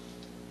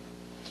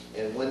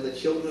 And when the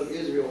children of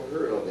Israel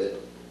heard of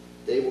it,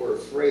 they were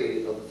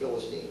afraid of the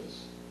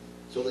Philistines.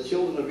 So the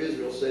children of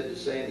Israel said to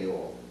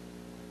Samuel,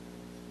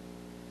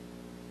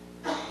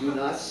 do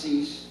not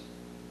cease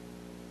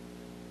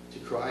to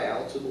cry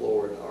out to the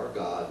Lord our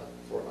God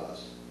for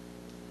us,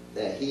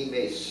 that he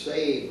may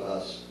save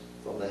us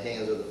from the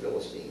hands of the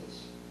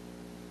Philistines.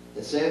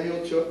 And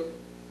Samuel took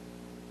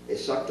a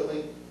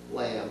suckling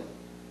lamb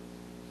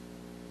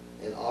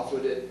and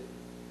offered it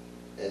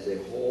as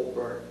a whole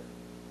burnt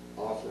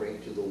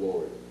offering to the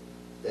Lord.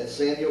 Then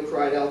Samuel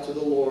cried out to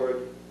the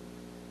Lord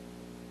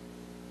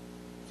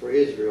for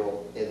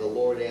Israel, and the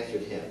Lord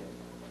answered him.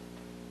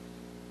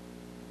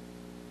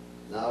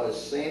 Now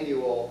as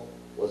Samuel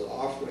was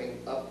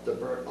offering up the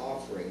burnt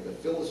offering, the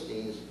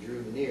Philistines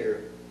drew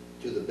near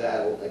to the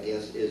battle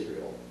against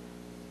Israel.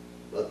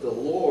 But the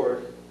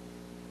Lord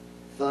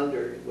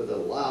thundered with a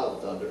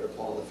loud thunder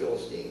upon the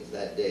Philistines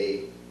that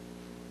day,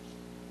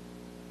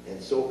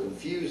 and so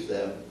confused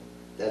them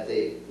that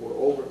they were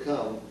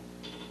overcome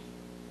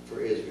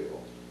for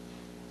Israel.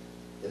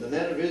 And the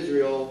men of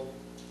Israel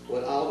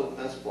went out of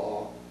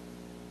Mizpah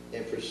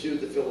and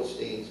pursued the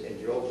Philistines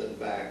and drove them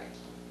back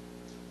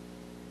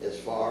as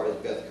far as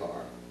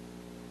Bethkar.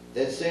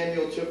 Then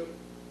Samuel took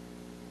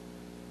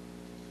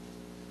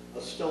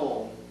a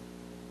stone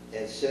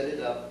and set it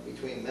up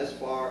between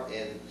Mizpah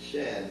and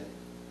Shen,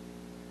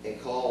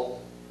 and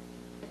called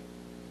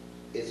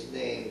its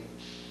name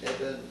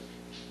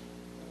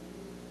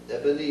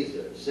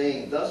Ebenezer,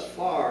 saying, "Thus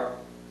far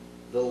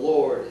the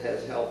Lord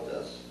has helped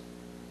us."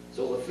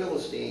 So the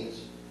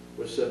Philistines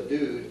were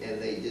subdued,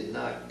 and they did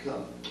not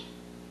come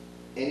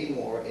any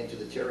more into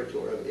the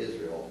territory of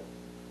Israel.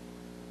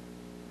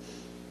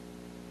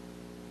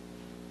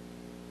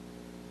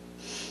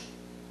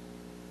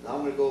 Now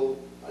I'm going to go,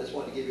 I just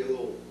want to give you a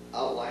little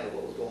outline of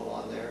what was going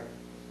on there.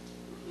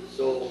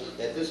 So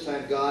at this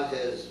time, God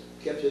has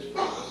kept his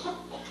promise.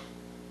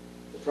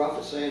 The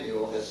prophet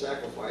Samuel has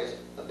sacrificed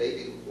a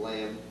baby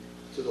lamb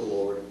to the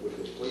Lord, which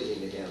was pleasing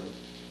to him.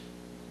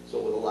 So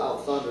with a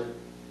loud thunder,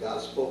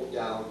 God spoke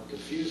down,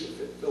 confused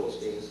the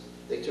Philistines.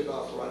 They took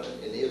off running,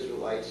 and the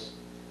Israelites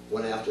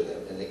went after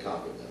them, and they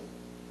conquered them.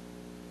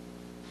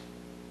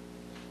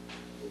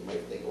 You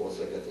might think, well, what's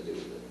that got to do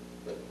with it?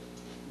 But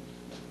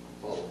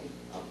follow me.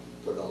 I'll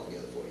put it all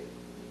together for you.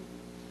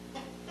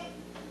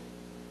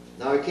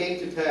 Now it came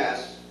to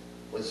pass,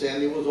 when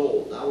Samuel was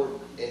old, now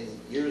we're in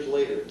years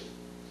later,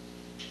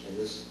 and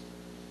there's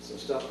some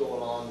stuff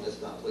going on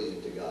that's not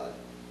pleasing to God.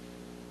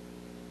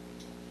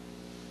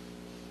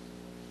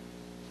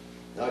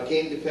 Now it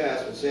came to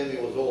pass, when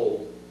Samuel was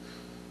old,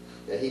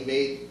 that he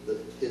made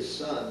his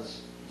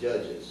sons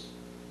judges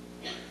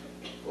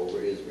over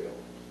Israel.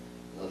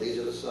 Now these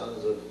are the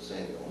sons of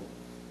Samuel.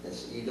 And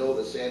so you know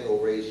that Samuel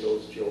raised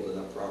those children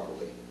up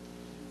properly.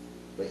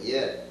 But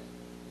yet,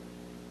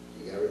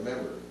 you got to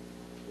remember,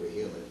 we're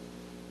human.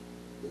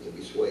 We can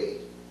be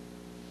swayed.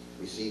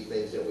 We see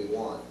things that we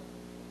want.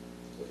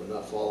 If we're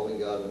not following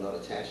God, we're not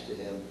attached to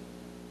him,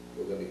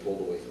 we're going to be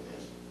pulled away from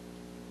him.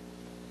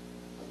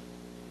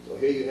 So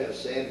here you have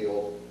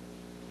Samuel,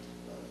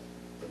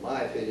 in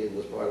my opinion,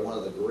 was probably one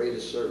of the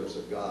greatest servants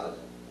of God.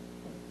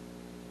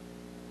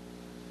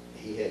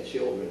 He had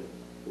children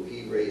who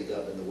he raised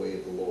up in the way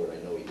of the Lord. I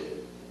know he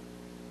did.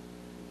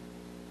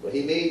 But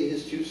he made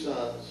his two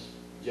sons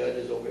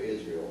judges over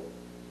Israel.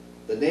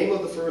 The name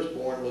of the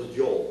firstborn was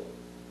Joel,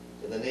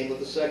 and the name of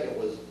the second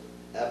was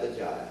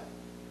Abijah.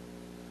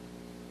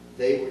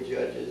 They were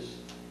judges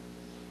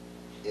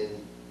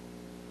in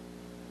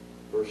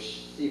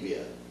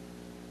Beersheba.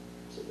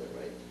 Said that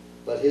right?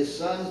 But his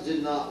sons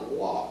did not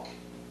walk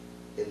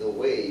in the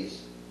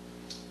ways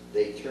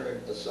they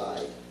turned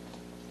aside.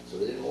 So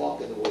they didn't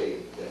walk in the way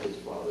that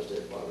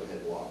their father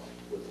had walked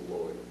with the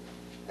Lord.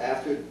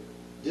 After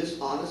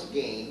dishonest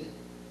gain,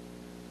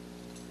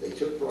 they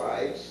took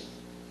bribes.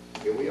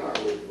 Here we are,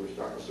 we're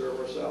starting to serve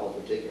ourselves.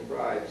 We're taking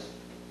bribes.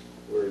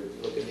 We're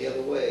looking the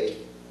other way.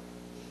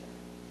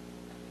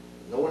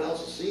 No one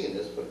else is seeing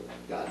this, but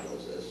God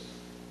knows this.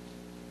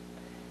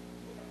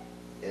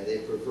 And they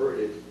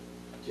perverted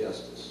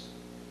justice.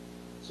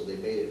 So they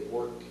made it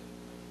work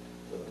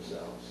for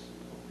themselves.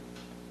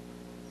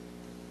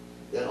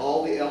 Then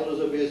all the elders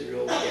of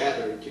Israel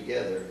gathered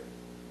together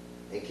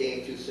and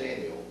came to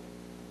Samuel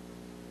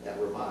at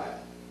Ramah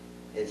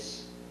and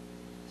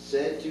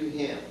said to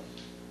him,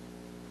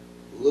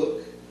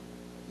 "Look,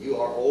 you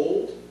are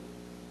old,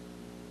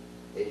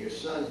 and your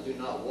sons do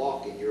not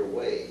walk in your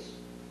ways."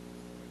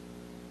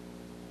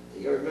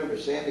 You got to remember,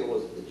 Samuel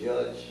was the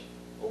judge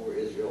over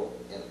Israel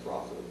and a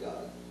prophet of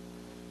God.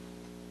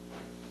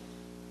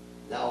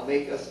 "Now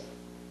make us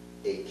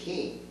a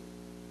king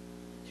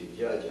to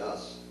judge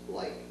us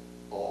like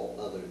all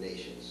other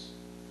nations."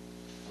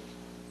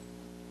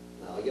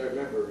 Now you got to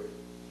remember,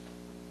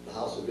 the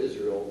house of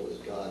Israel was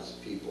God's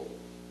people,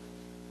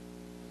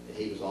 and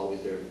he was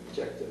always there to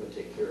protect them and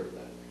take care of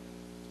them,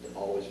 and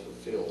always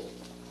fulfilled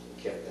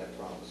and kept that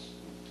promise.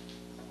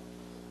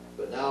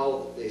 But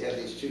now they have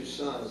these two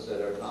sons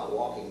that are not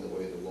walking the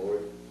way of the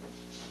Lord,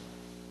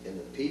 and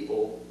the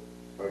people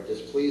are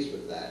displeased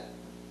with that.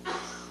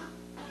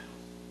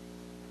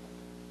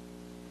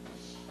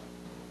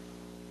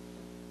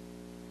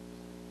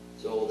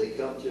 So they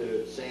come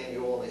to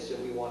Samuel and they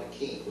said, "We want a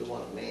king, we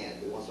want a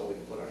man, we want someone we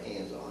can put our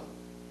hands on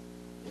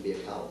and be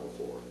accountable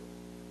for."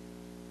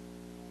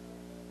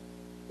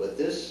 But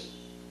this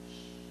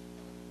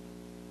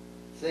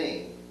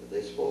thing that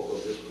they spoke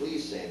of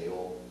displeased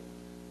Samuel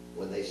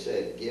when they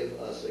said, "Give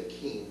us a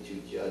king to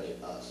judge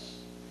us."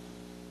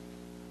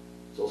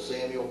 So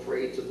Samuel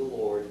prayed to the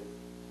Lord,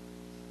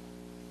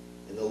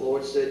 and the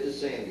Lord said to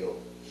Samuel,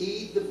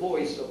 "Heed the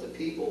voice of the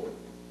people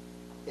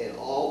and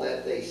all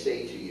that they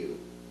say to you,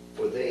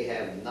 for they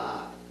have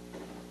not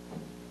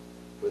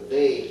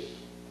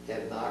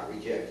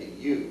rejected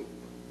you,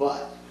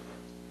 But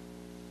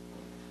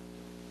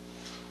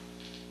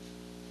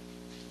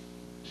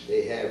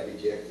they have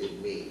rejected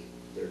me,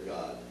 their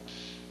God,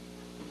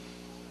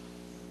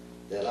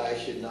 that I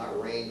should not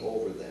reign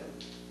over them.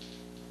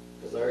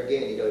 Because there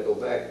again, you got to go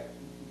back.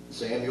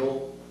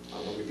 Samuel,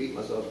 I'm going to repeat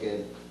myself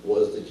again,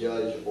 was the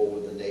judge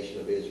over the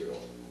nation of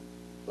Israel,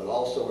 but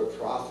also a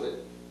prophet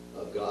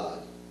of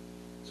God.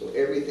 So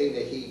everything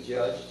that he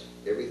judged,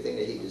 everything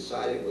that he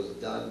decided was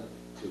done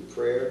through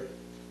prayer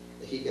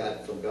that he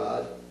got from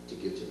God to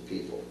give to the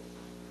people.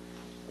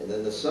 And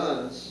then the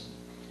sons,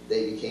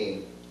 they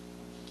became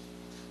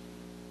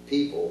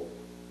people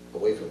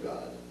away from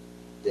God.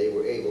 They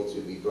were able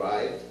to be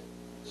bribed,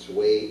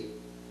 swayed,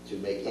 to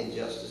make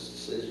injustice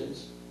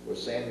decisions, where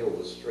Samuel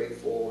was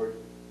straightforward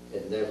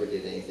and never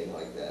did anything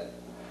like that.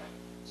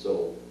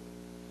 So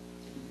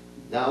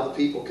now the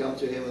people come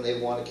to him and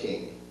they want a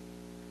king.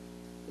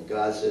 And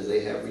God says, they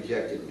have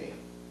rejected me,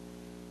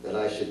 that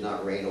I should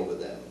not reign over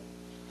them,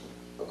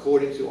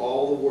 according to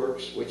all the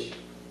works which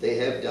they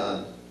have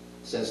done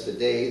since the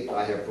day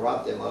I have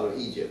brought them out of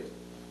Egypt.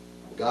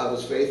 God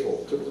was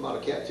faithful, took them out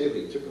of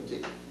captivity, took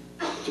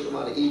them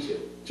out of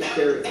Egypt, took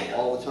care of them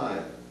all the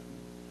time.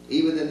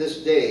 Even in this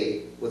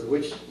day with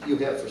which you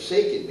have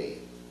forsaken me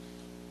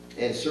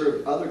and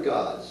served other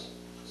gods,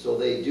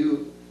 so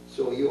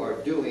you are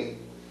doing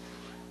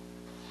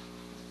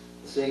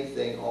the same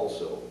thing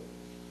also.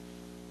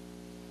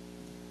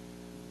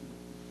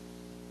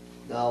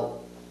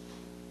 Now,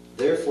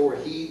 therefore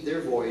heed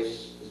their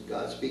voice, is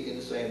God speaking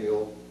to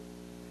Samuel.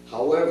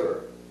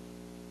 However,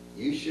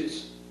 you should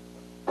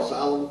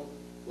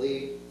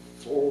solemnly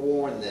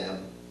forewarn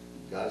them,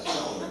 God's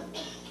telling them,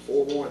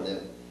 forewarn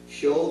them,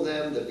 show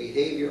them the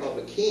behavior of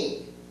a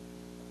king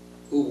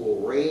who will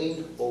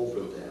reign over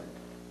them.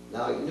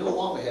 Now, you no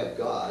longer have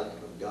God,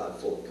 a God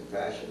full of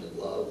compassion and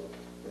love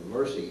and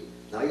mercy.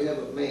 Now you have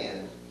a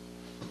man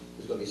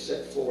who's going to be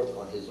set forth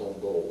on his own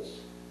goals.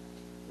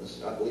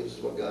 I believe this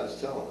is what God's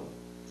telling them.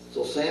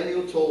 So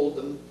Samuel told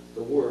them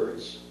the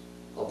words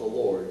of the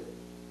Lord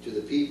to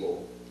the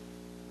people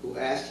who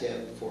asked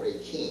him for a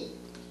king.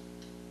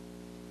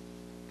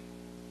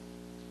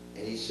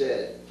 And he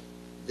said,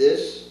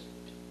 this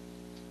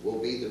will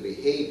be the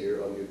behavior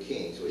of your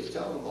king. So he's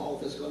telling them all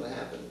this is going to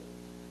happen.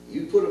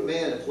 You put a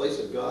man in place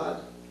of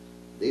God,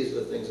 these are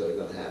the things that are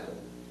going to happen.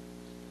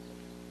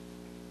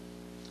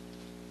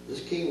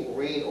 This king will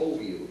reign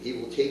over you. He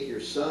will take your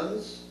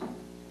sons,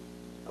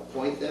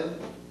 appoint them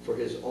for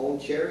his own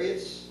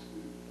chariots.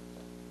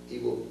 He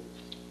will,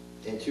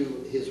 and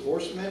to his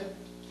horsemen,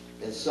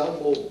 and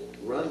some will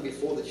run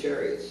before the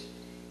chariots.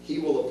 He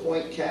will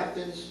appoint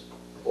captains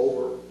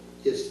over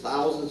his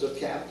thousands of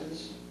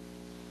captains.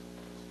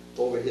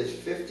 Over his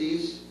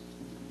 50s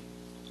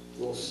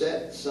will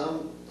set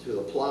some to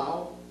the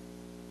plow.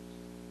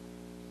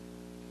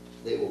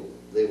 They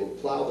will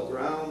plow the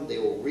ground. They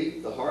will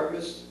reap the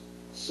harvest.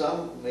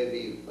 Some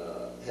maybe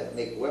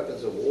make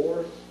weapons of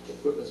war,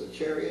 equipments of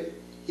chariot.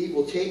 He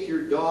will take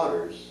your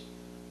daughters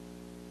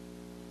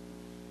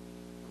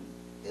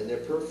and their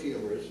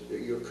perfumers,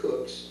 your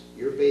cooks,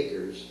 your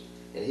bakers,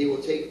 and he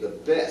will take the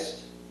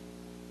best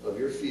of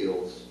your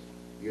fields,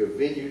 your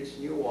vineyards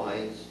and your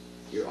wines,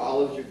 your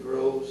olives, your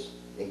groves,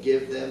 and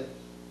give them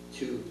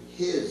to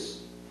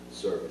his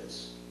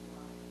servants.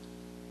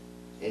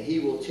 And he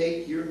will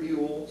take your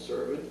mule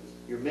servant,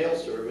 your male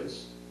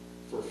servants,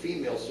 for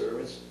female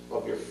servants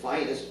of your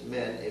finest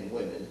men and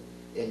women,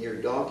 and your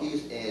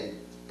donkeys, and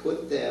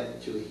put them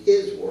to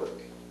his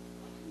work.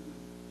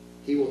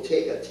 He will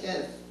take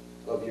 1/10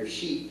 of your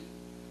sheep,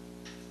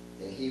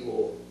 and you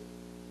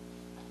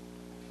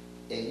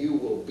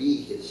will be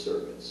his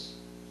servants.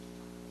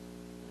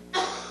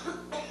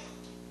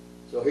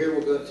 So here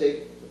we're going to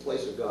take the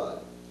place of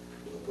God.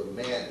 We're going to put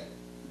a man.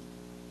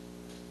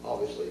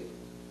 Obviously,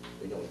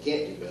 we know he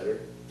can't do better.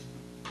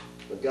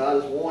 But God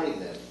is warning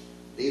them.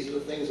 These are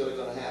the things that are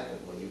going to happen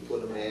when you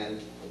put a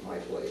man in my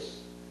place.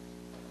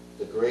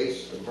 The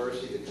grace, the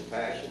mercy, the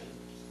compassion,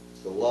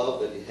 the love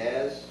that he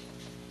has.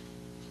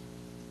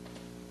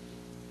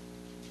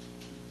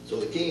 So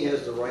the king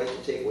has the right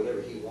to take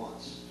whatever he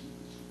wants.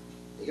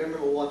 You got to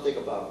remember one thing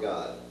about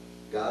God.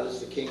 God is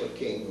the King of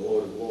kings, the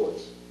Lord of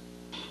lords.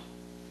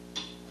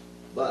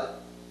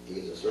 But he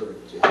is a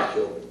servant to his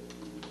children.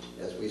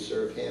 As we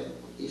serve him,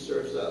 he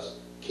serves us.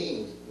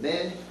 Kings,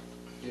 men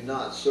do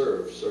not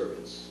serve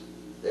servants.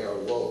 They are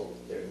low.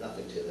 They're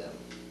nothing to them.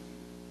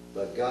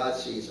 But God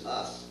sees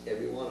us,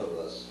 every one of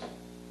us,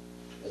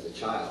 as a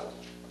child,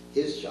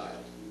 his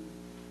child.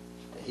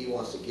 And he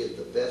wants to give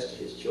the best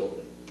to his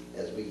children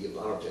as we give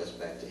our best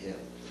back to him.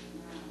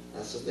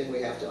 That's the thing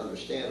we have to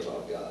understand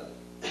about God.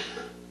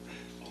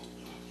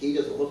 He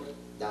doesn't look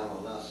down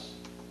on us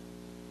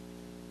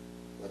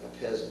like a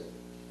peasant.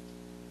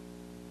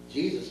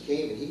 Jesus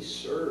came and he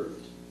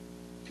served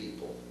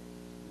people.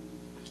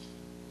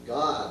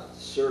 God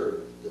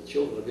served the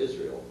children of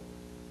Israel,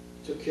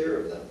 took care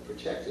of them,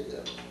 protected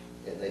them,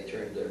 and they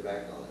turned their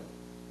back on him.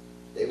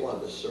 They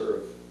wanted to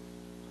serve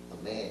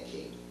a man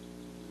king,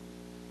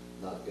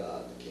 not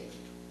God the king.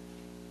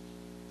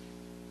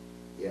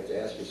 You have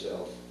to ask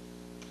yourself,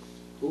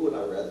 Who would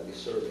I rather be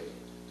serving?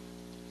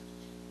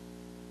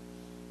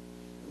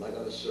 Am I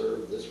going to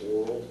serve this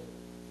world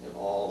and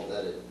all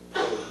that it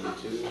calls me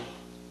to?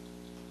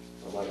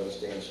 Or am I going to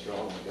stand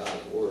strong in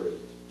God's Word?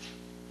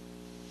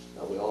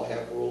 Now, we all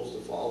have rules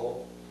to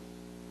follow.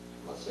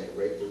 I'm not saying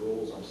break the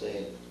rules. I'm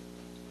saying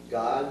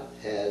God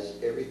has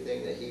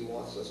everything that He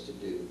wants us to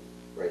do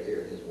right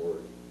here in His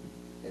Word.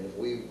 And if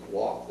we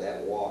walk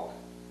that walk,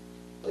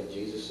 like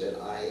Jesus said,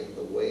 I am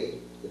the way,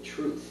 the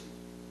truth,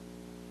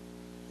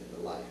 and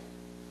the life.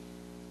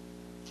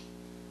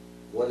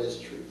 What is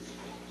truth?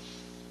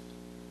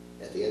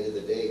 At the end of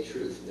the day,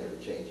 truth never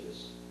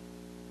changes.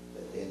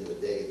 At the end of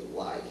the day, the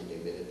lie can be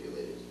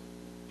manipulated.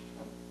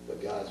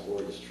 But God's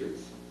Word is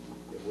truth.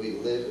 If we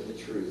live in the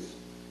truth,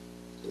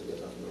 we've got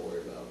nothing to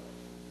worry about.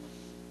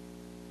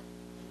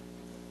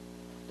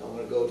 Now I'm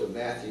going to go to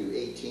Matthew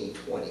 18:20.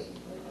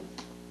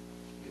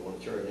 If you want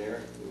to turn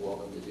there, you're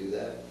welcome to do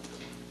that.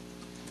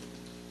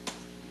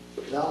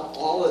 Now,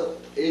 all that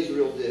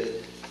Israel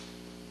did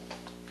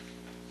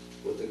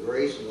with the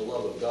grace and the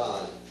love of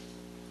God,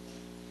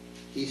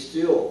 He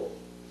still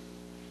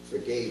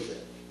forgave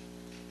them.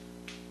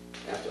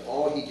 After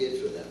all He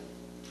did for them,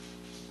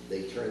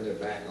 they turned their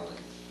back on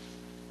Him.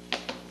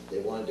 They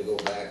wanted to go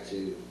back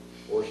to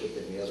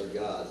worshiping the other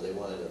gods. They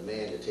wanted a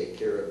man to take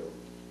care of them.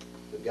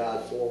 But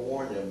God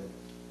forewarned them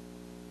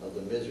of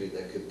the misery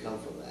that could come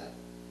from that.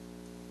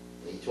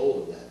 And He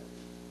told them that.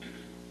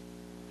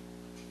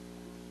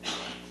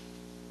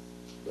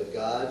 But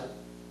God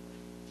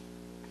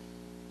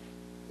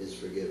is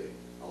forgiving,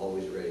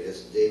 always ready.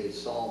 As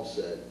David's psalm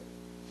said,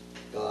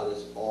 God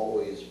is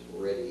always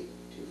ready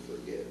to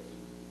forgive.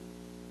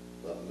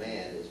 But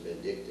man is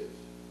vindictive.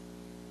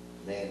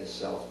 Man is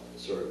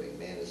self-serving.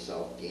 Man is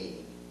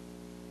self-gaining.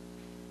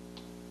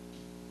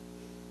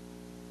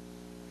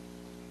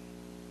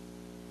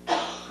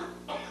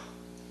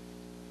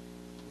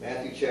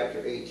 Matthew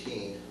chapter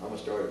 18, I'm going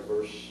to start at I'm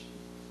going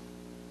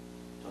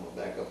to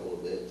back up a little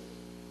bit.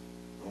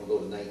 I'm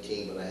going to go to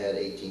 19, but I had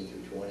 18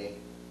 through 20.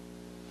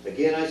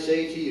 Again, I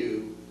say to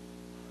you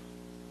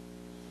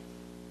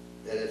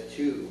that if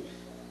two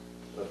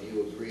of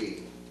you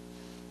agree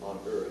on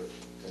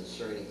earth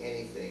concerning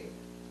anything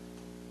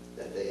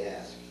that they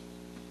ask,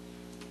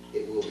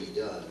 it will be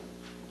done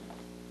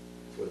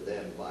for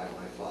them by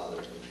my Father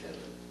in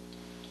heaven.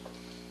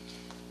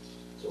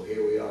 So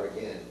here we are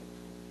again.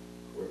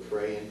 We're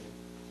praying.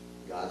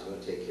 God's going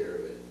to take care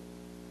of it.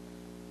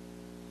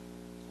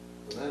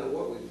 No matter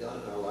what we've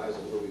done in our lives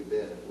and where we've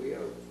been, if we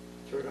are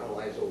turn our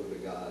lives over to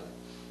God,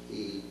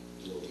 He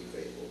will be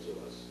faithful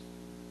to us.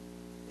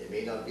 It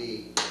may not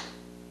be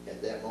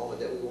at that moment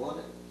that we want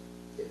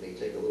it. It may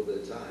take a little bit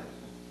of time.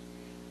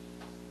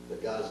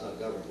 But God's not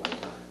governed by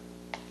time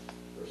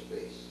or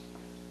space.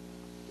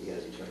 He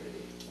has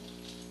eternity.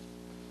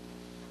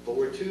 But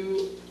where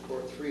two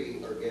or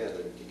three are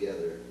gathered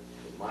together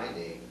in my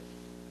name,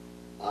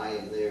 I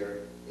am there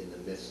in the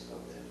midst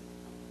of them.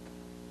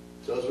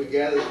 So as we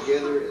gather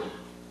together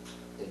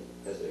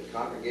as a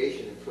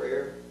congregation in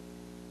prayer,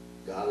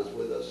 God is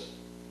with us.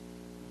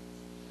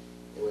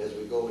 And as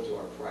we go into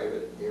our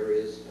private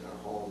areas and our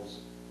homes,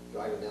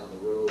 driving down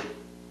the road,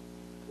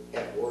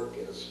 at work,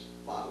 in a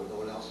spot where no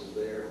one else is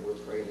there, and we're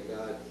praying to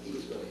God,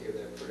 He's going to hear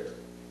that prayer.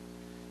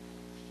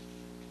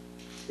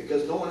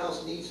 Because no one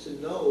else needs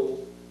to know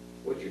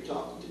what you're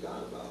talking to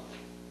God about.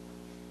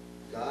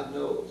 God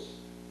knows,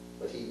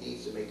 but He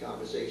needs to make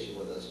conversation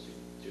with us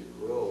to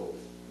grow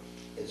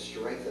and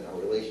strengthen our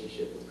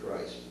relationship with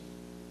Christ.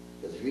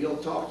 Because if you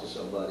don't talk to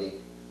somebody,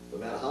 no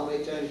matter how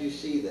many times you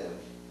see them,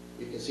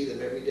 you can see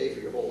them every day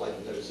for your whole life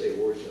and never say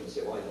a word to them and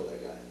say, well, I know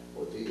that guy.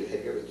 Or do you?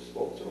 Have you ever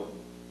spoke to him?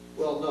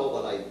 Well, no,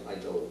 but I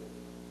know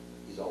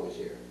He's always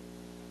here.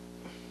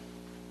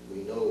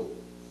 We know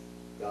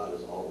God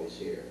is always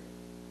here.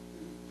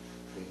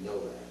 We know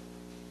that.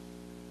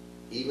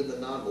 Even the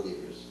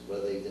non-believers,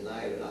 whether they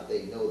deny it or not,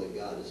 they know that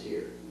God is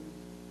here.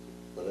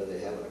 But are they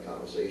having a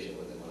conversation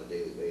with Him on a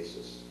daily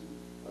basis?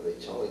 Are they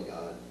telling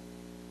God,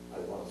 I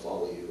want to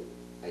follow You.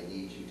 I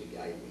need You to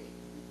guide me.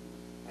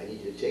 I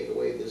need You to take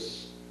away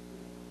this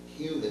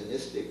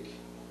humanistic,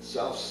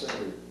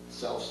 self-centered,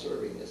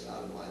 self-servingness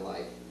out of my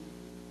life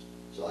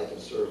so I can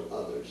serve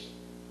others.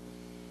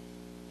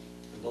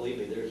 And believe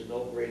me, there's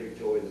no greater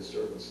joy than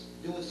service.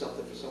 Doing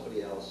something for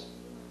somebody else,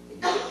 and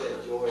you get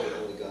that joy that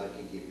only God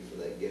can give you for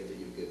that gift that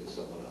you've given to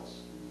someone else.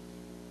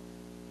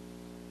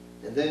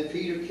 And then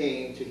Peter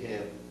came to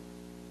Him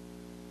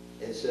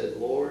and said,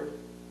 Lord,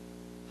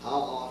 how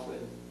often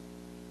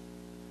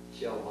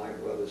shall my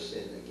brother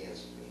sin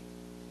against me?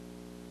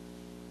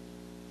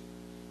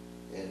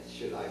 And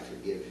should I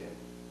forgive him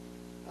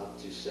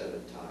up to 7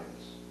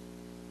 times?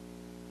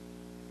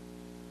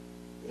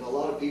 You know, a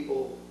lot of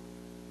people,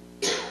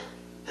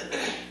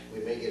 we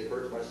may get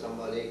hurt by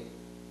somebody.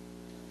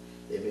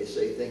 They may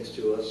say things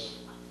to us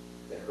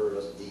that hurt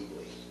us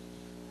deeply.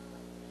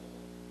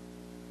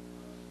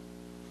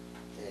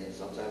 And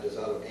sometimes it's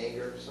out of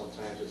anger,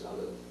 sometimes it's out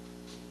of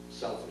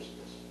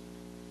selfishness.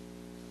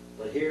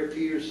 But here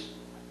Peter's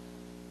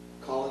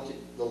calling to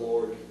the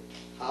Lord,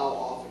 how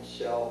often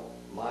shall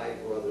my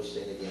brother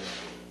sin against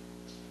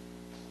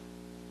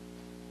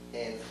me,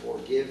 and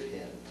forgive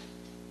him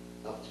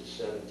up to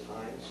 7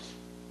 times?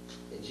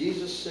 And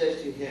Jesus said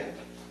to him,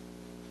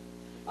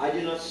 I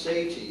do not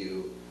say to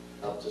you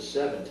up to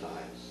 7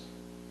 times,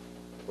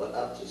 but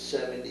up to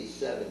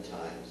 77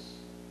 times.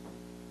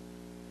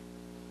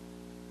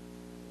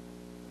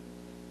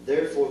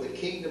 Therefore the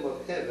kingdom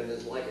of heaven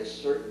is like a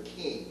certain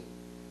king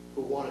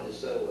who wanted to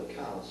settle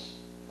accounts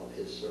of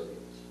his servants.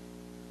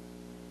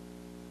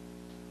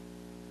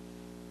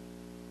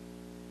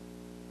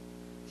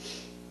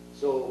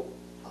 So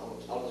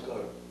I'm just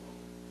going to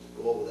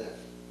go over that.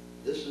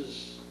 This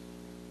is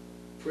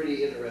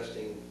pretty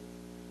interesting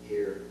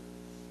here.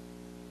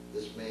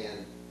 This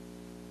man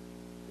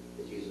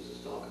that Jesus is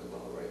talking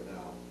about right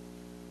now.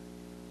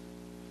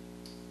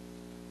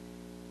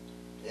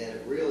 And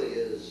it really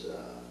is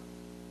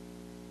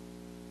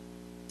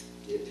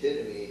the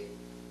epitome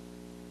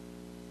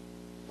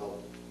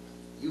of,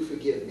 you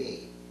forgive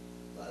me,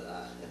 but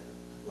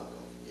I'm not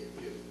going to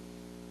forgive you.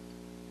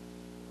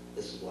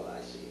 This is what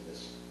I see in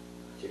this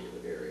particular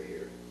area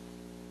here.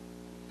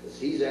 Because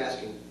he's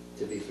asking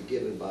to be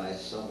forgiven by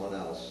someone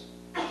else,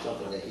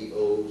 something that he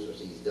owes or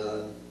he's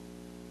done.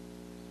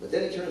 But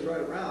then he turns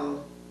right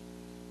around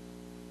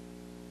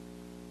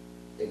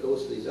and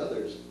goes to these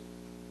others,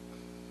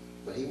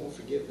 but he won't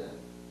forgive them.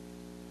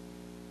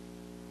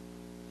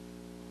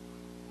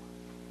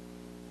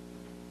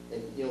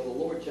 And you know, the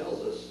Lord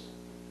tells us,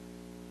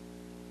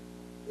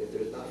 if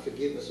there's not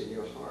forgiveness in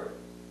your heart,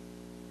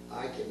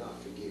 I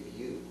cannot forgive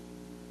you.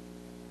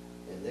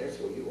 And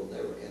therefore you will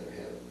never enter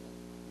heaven.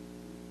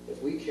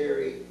 If we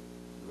carry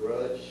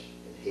grudge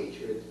and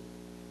hatred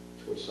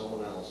towards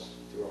someone else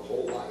through our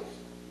whole life,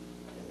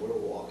 and we're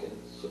walking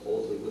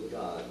supposedly with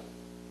God,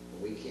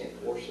 and we can't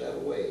force that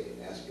away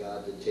and ask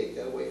God to take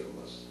that away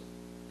from us,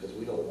 because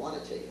we don't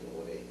want to take it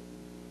away.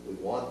 We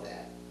want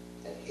that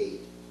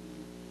hate.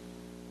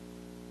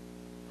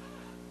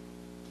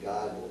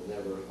 God will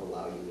never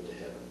allow you into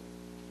heaven.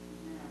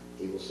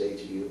 He will say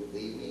to you,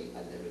 leave me,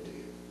 I never knew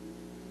you.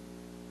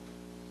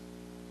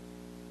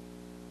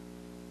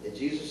 And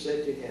Jesus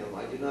said to him,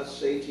 I do not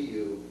say to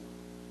you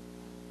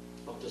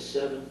up to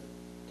 7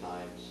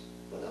 times,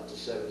 but up to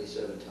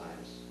 77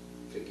 times,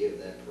 forgive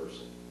that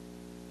person.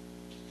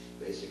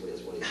 Basically,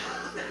 that's what he's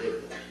saying,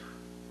 forgive them.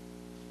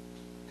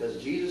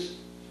 Because Jesus,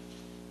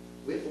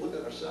 we have to look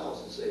at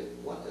ourselves and say,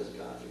 what has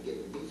God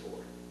forgiven me for?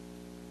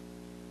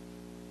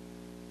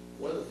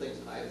 What are the things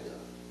I've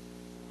done?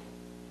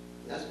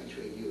 And that's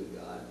between you and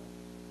God.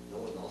 No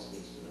one else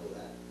needs to know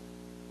that.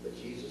 But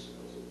Jesus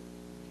knows it.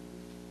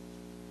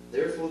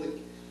 Therefore,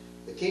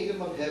 the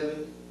kingdom of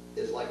heaven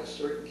is like a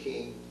certain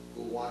king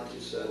who wanted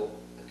to settle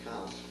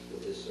accounts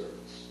with his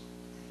servants.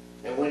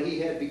 And when he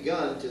had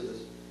begun to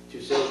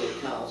settle the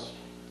accounts,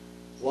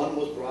 one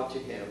was brought to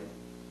him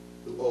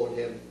who owed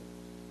him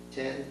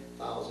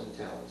 10,000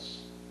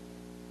 talents.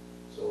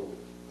 So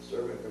a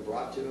servant had been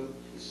brought to him.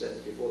 He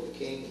sent before the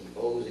king. He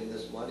owes him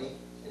this money,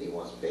 and he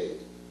wants paid.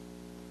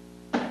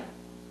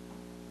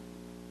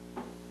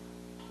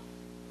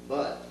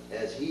 But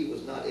as he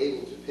was not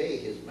able to pay,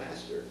 his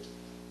master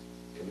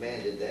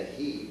commanded that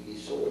he be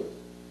sold,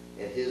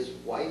 and his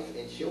wife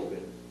and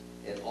children,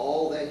 and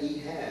all that he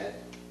had,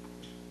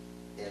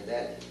 and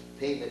that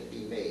payment be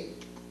made.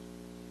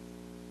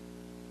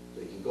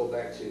 So you can go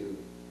back to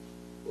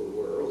where we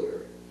were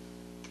earlier,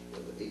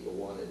 when the people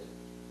wanted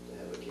to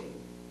have a king.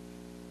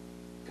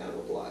 Kind of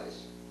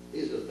applies.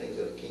 These are the things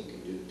that a king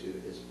can do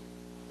to his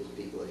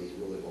people that he's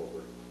ruling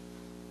over.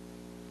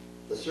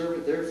 The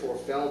servant therefore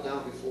fell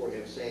down before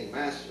him, saying,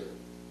 Master,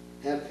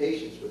 have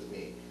patience with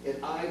me,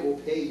 and I will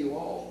pay you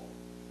all.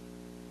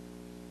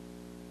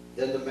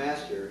 Then the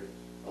master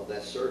of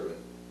that servant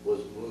was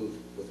moved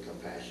with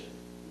compassion.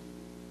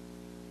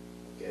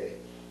 Okay?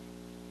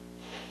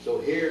 So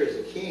here is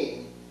a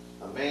king,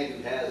 a man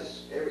who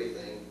has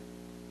everything,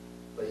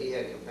 but he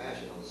had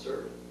compassion on the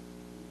servant.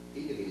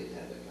 He knew he didn't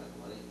have that kind of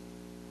money.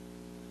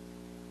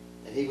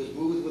 And he was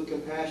moved with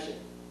compassion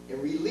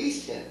and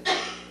released him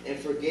and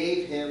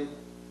forgave him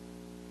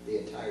the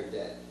entire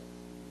debt.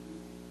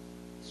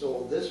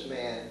 So this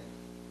man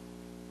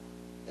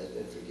has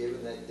been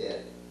forgiven that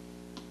debt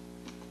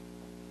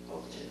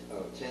of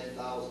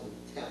 10,000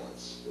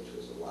 talents, which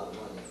was a lot of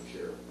money, I'm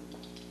sure.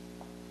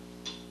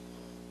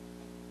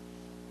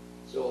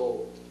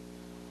 So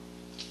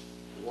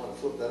we want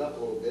to flip that up a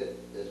little bit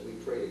as we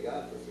pray to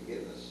God for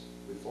forgiveness.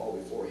 We fall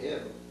before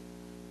him.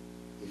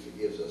 He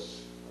forgives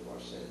us of our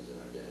sins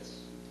and our debts.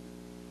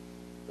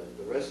 But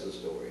the rest of the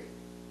story.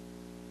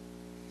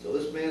 So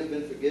this man's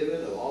been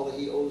forgiven of all that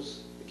he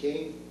owes the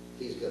king.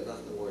 He's got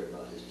nothing to worry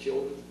about. His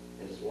children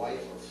and his wife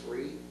are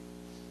free.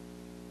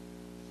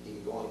 He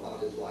can go on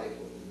about his life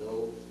with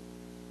no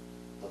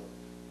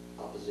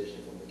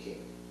opposition from the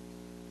king.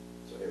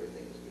 So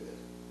everything is good.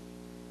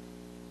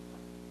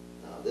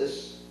 Now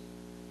this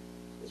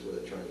is where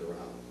it turns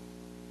around.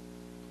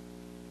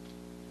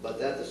 But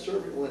that the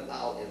servant went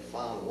out and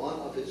found one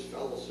of his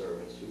fellow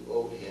servants who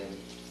owed him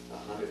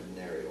 100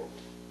 denarii.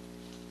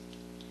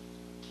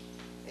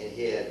 And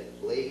he had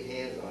laid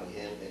hands on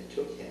him and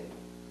took him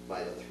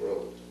by the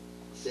throat,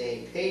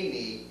 saying, "Pay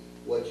me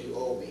what you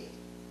owe me."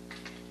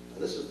 Now,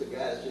 this is the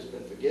guy that's just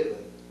been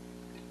forgiven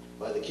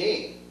by the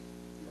king,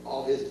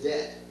 all his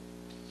debt.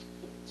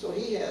 So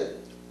he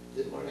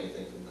didn't learn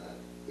anything from that.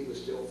 He was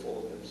still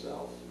full of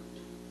himself.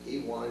 He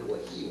wanted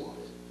what he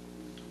wanted.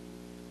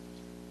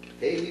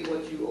 Pay me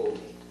what you owe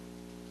me.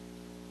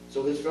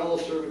 So his fellow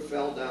servant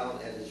fell down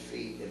at his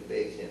feet and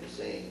begged him,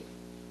 saying,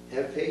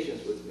 "Have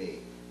patience with me,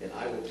 and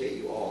I will pay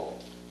you all."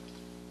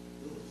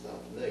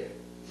 Sounds familiar.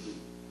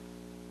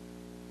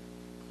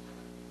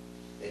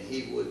 And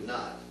he would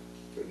not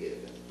forgive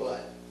him,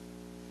 but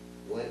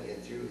went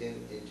and threw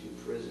him into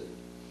prison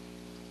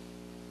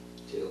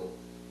till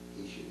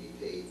he should be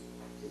paid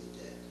his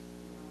debt.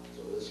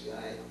 So this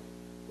guy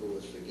who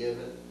was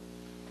forgiven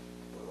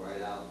went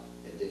right out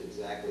and did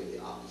exactly the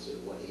opposite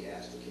of what he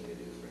asked the king to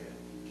do for him.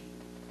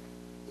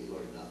 He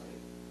learned nothing.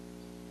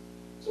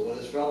 So when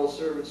his fellow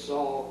servants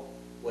saw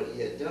what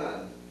he had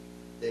done,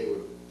 they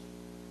were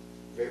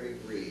very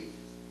grieved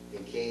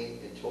and came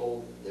and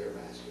told their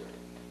master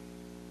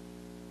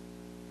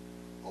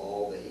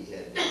all that he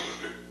had done.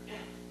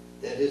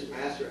 Then his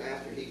master,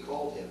 after he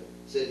called him,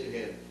 said to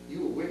him,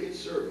 "You wicked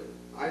servant,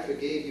 I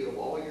forgave you of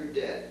all your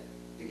debt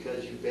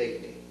because you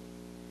begged me.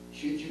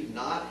 Should you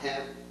not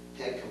have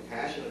had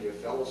compassion on your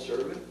fellow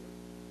servant?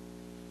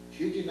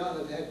 Should you not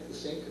have had the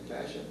same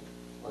compassion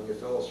on your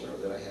fellow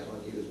servant that I had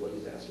on you," is what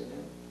he's asking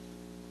him.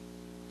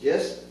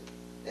 "Just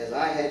as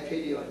I had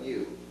pity on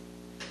you."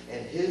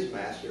 And his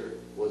master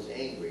was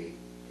angry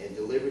and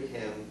delivered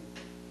him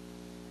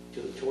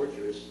to the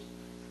torturers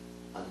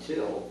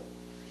until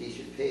he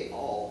should pay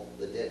all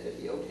the debt that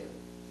he owed him.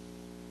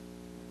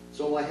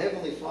 So my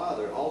heavenly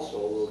Father also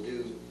will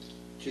do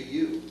to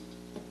you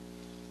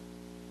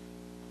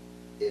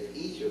if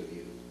each of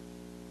you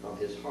from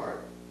his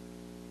heart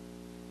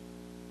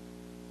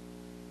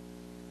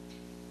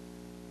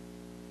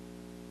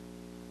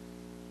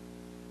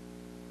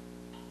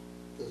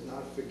does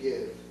not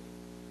forgive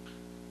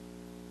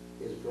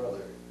his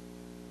brother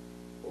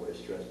or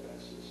his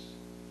trespasses.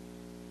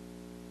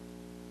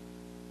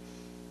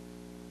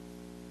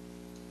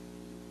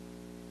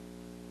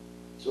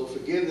 So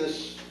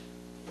forgiveness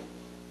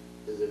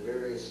is a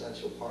very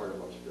essential part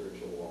of our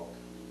spiritual walk.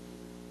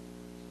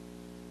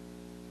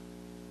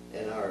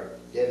 And our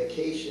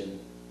dedication,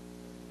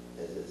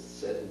 as it's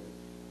said in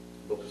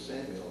the book of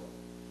Samuel,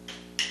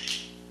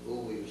 who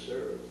will you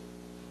serve?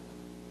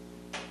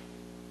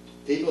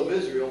 People of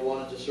Israel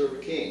wanted to serve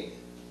a king.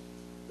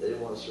 They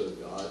didn't want to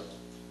serve God.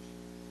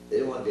 They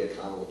didn't want to be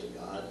accountable to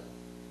God.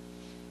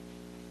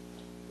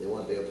 They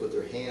wanted to be able to put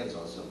their hands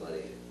on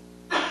somebody,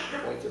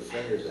 point their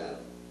fingers at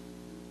them,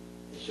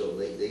 and show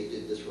they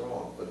did this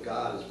wrong. But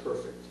God is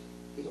perfect.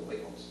 He don't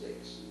make no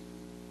mistakes.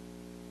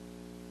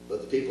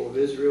 But the people of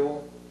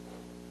Israel,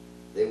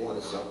 they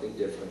wanted something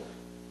different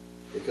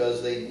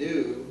because they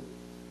knew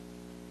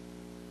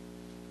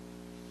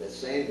that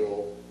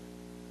Samuel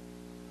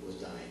was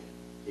dying.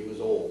 He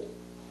was old,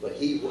 but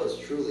he was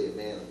truly a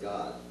man of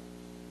God.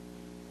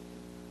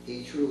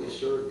 He truly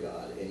served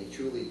God, and he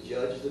truly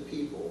judged the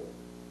people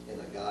in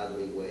a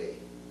godly way.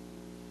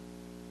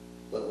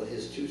 But when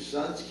his two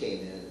sons came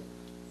in,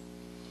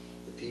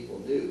 the people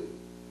knew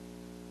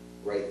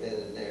right then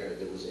and there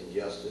was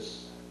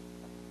injustice,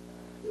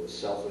 there was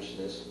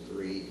selfishness and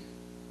greed,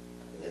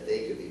 and that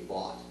they could be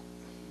bought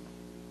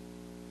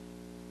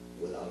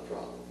without a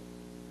problem.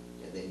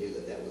 And they knew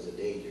that that was a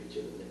danger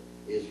to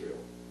Israel.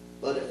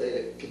 But if they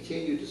had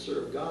continued to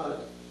serve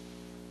God,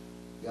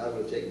 God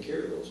would have taken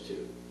care of those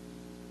two.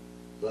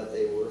 But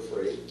they were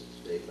afraid.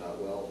 They thought,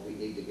 well, we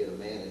need to get a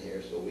man in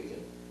here so we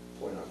can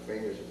point our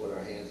fingers and put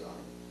our hands on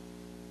him.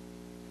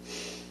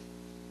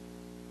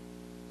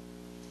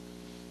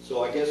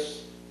 So I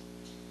guess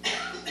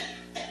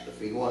if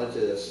we wanted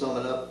to sum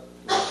it up,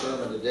 my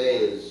sermon today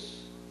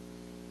is,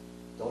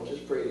 don't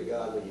just pray to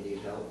God when you need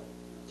help.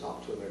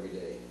 Talk to him every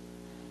day.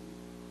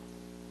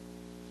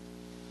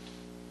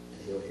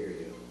 And he'll hear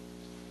you.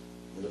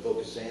 In the book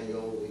of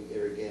Samuel,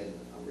 here again,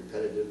 I'm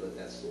repetitive, but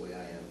that's the way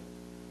I am.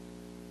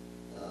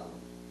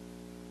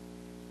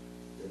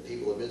 The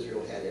people of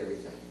Israel had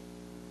everything.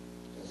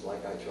 It's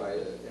like I try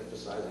to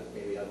emphasize, like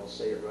maybe I don't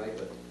say it right,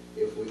 but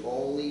if we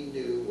only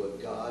knew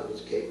what God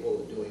was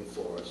capable of doing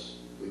for us,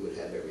 we would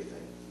have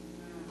everything.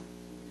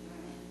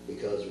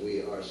 Because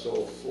we are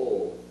so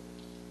full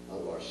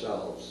of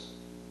ourselves,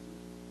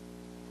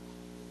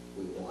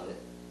 we want it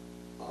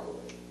our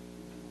way.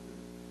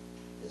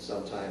 And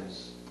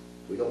sometimes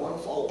we don't want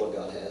to follow what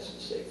God has to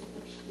say for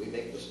us. We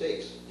make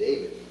mistakes.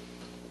 David,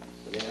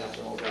 the man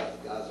after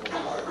God's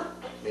own heart,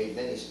 made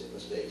many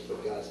mistakes,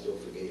 but God still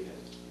forgave him.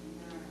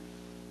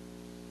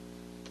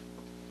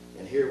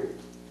 And here,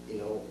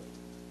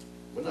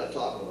 we're not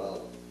talking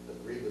about a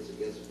grievance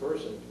against a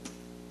person.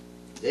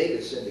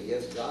 David sinned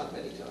against God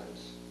many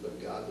times,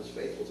 but God was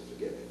faithful to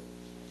forgive him.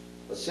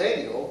 But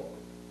Samuel,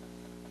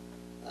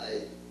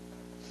 I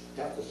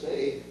have to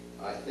say,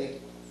 I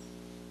think,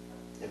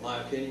 in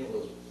my opinion,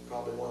 was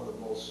probably one of the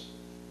most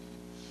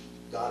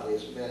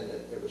godliest men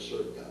that ever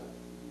served God.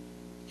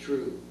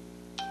 true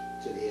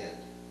to the end.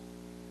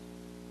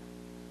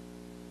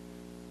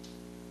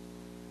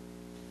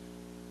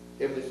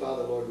 Heavenly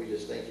Father, Lord, we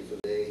just thank you for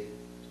today.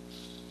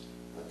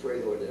 I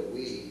pray, Lord, that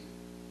we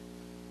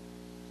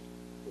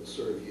will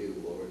serve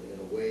you, Lord, in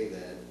a way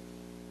that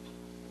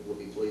will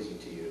be pleasing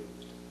to you.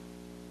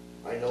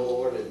 I know,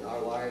 Lord, in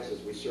our lives as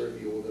we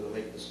serve you, we're going to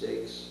make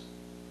mistakes,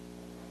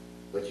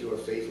 but you are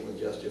faithful and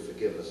just to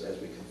forgive us as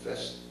we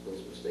confess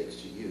those mistakes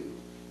to you,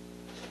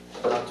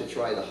 not to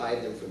try to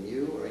hide them from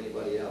you or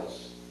anybody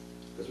else,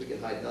 because we can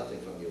hide nothing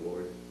from you,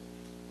 Lord.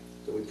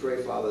 So we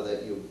pray, Father,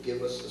 that you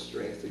give us the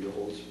strength through your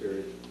Holy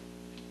Spirit,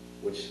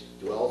 which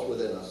dwells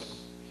within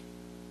us,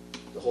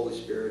 the Holy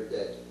Spirit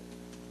that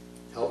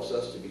helps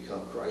us to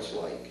become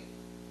Christ-like,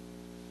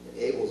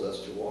 enables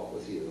us to walk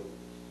with you,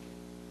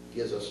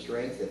 gives us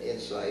strength and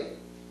insight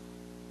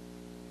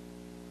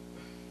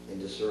and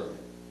discernment.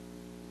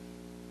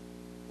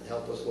 And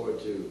help us, Lord,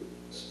 to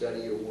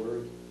study your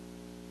word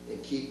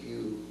and keep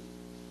you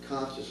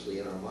consciously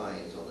in our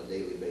minds on a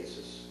daily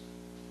basis.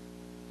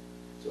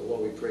 So,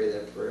 Lord, we pray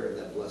that prayer and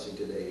that blessing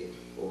today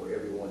over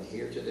everyone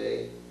here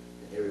today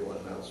and everyone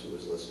else who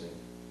is listening.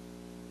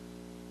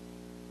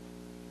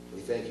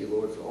 We thank you,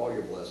 Lord, for all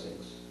your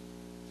blessings.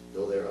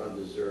 Though they are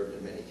undeserved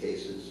in many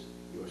cases,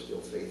 you are still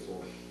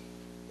faithful,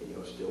 and you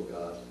are still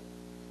God,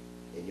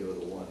 and you are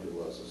the one who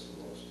loves us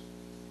the most,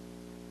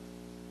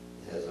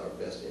 and has our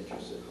best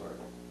interests at heart.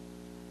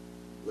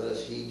 Let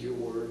us heed your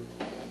word,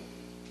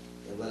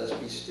 and let us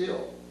be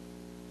still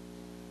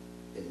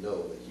and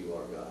know that you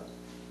are God.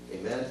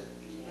 Amen?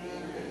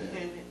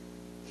 Amen.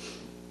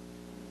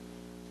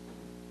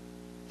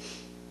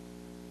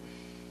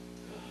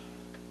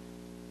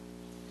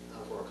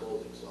 Now for our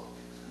closing song.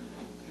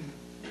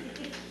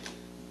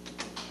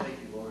 Thank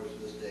you, Lord, for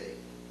this day.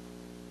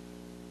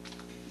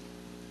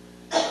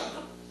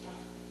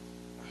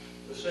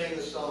 We've sang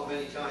this song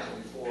many times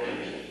before,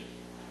 and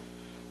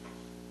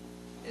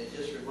it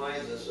just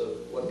reminds us of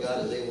what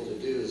God is able to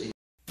do as he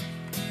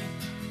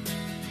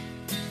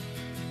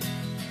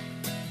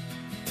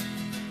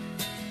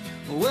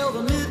Well,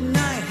 the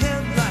midnight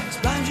headlights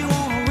blind you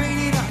on a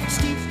rainy night.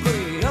 Steep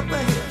grade up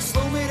ahead,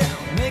 slow me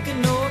down,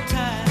 making no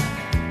time.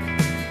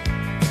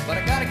 But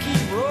I gotta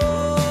keep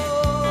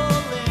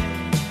rolling.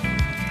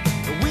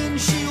 The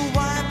windshield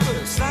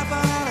wipers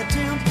slapping out a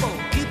tempo,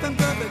 keeping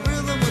perfect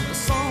rhythm with the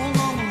song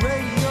on the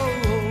radio.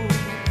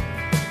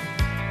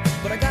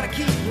 But I gotta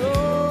keep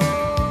rolling.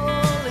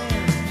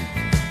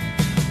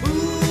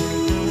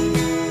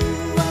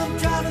 Ooh, I'm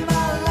driving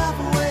my life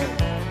away,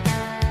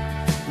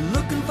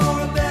 looking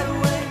for a better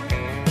way.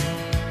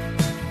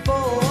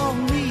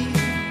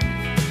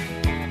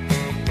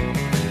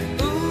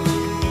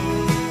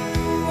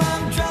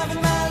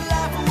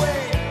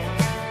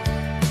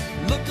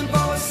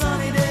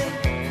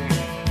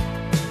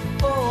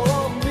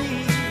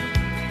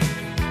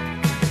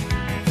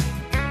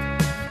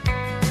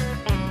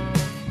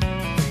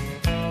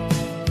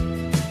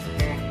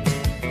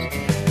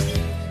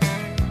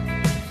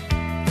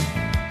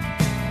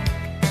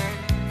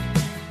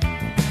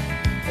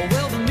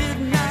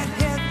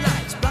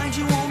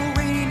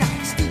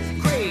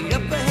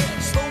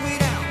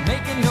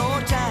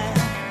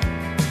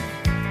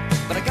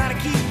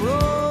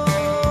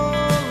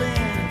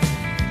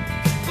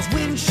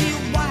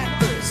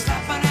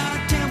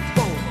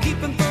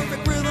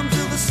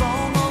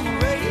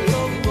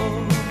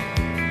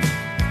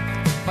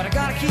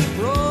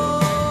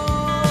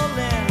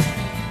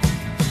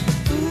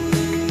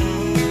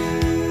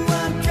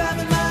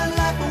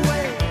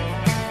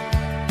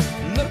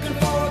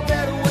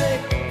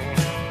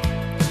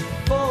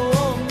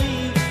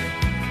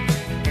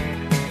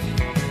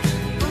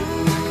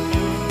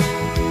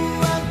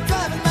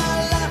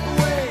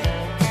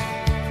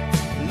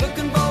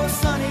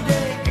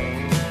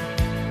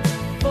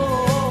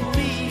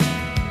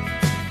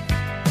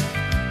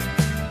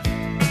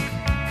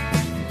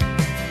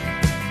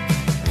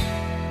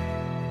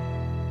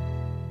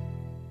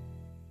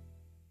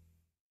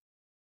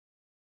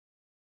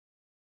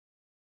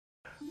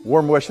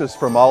 Warm wishes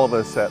from all of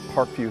us at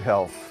Parkview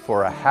Health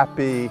for a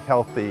happy,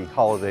 healthy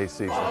holiday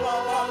season. Deck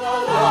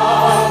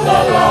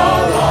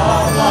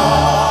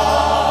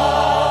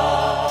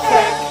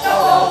the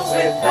halls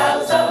with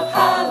boughs of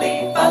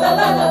holly, fa la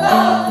la la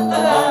la la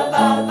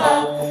la la.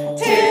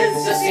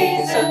 'Tis the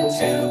season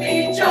to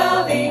be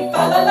jolly,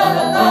 fa la la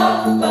la la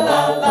la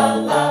la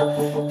la.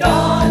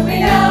 Don we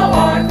now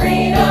our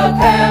green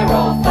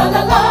apparel, fa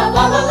la la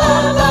la la la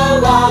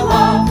la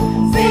la.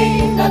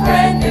 Sing a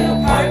brand new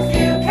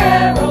Parkview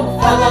carol,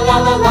 fa la la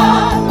la la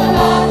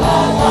la la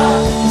la.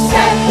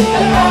 Set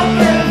the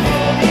proper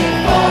view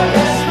before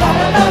us, fa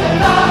la la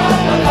la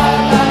la.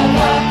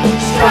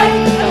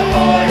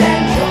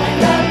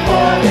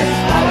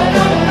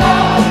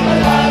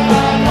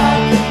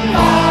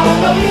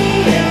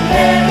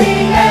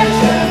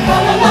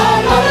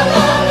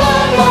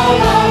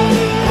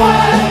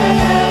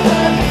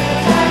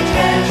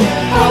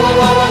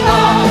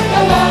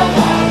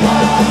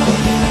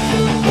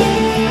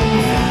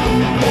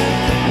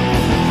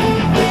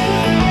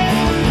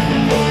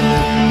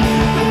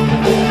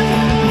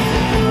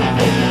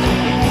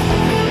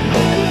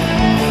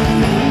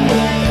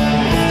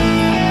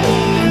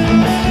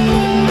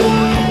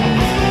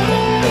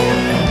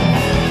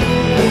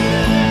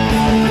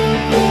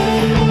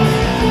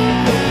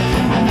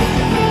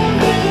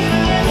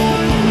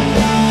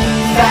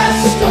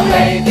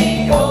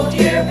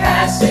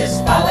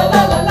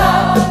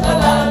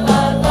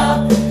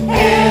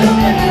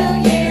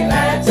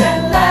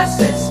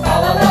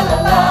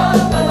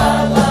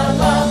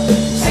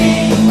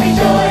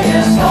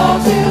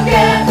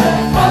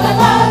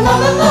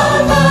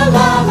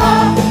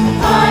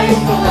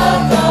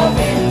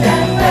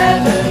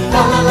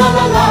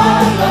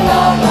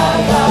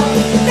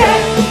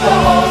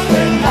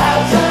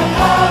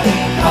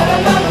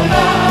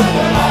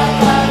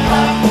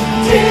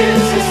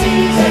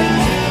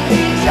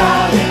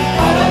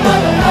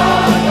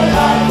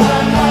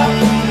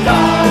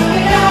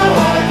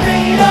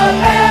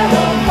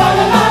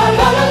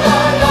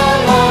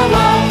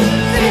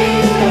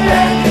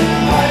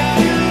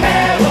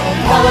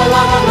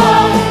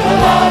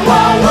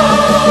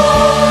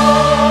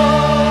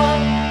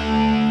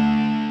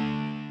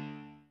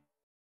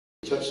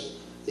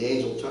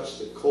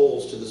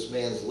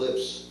 man's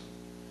lips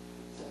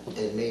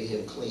and made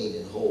him clean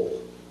and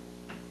whole.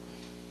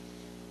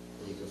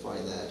 And you can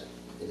find that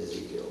in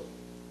Ezekiel.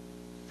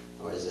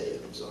 Or Isaiah,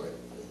 I'm sorry.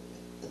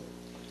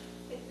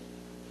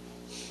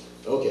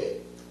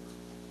 Okay,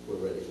 we're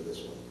ready for this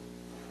one.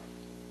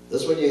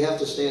 This one you have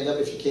to stand up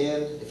if you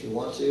can, if you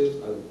want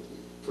to. I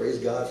praise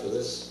God for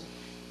this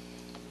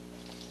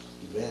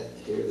event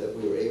here, that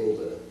we were able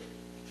to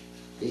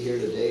be here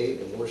today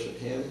and worship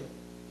Him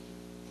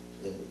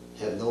and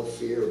have no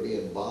fear of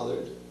being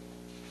bothered,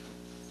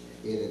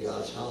 being in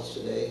God's house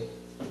today.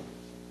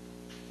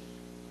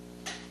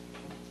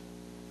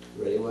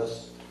 Ready,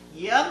 Wes?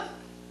 Yep.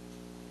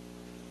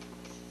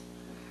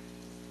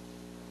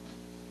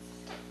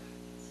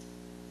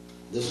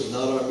 This is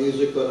not our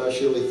music, but I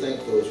surely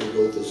thank those who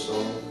wrote this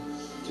song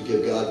to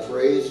give God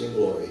praise and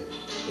glory.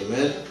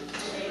 Amen?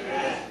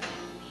 Amen.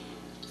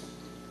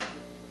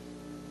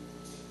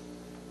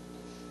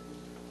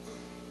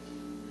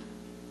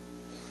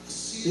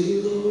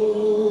 See the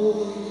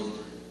Lord,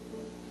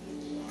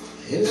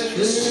 His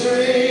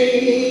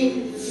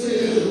strength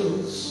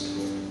fills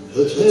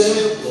the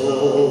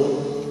temple.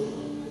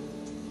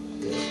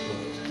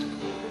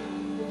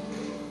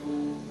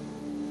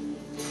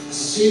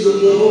 See the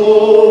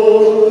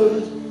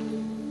Lord,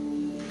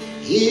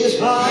 He is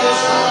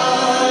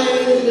high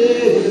and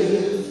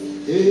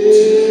lifted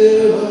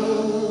up.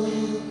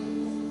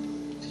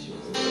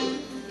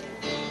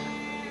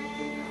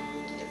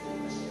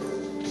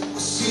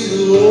 See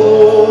the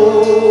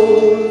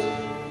Lord,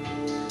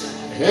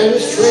 and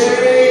His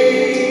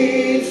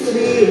strength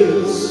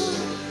fills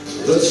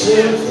the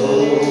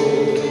temple.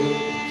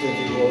 Thank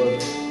you, Lord.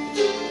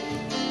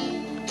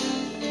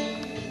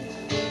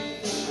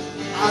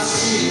 I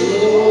see the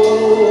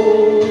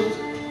Lord,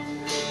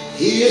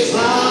 He is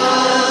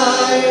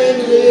high and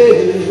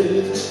lifted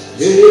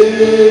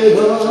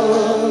up.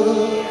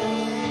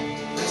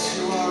 Yes,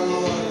 you are,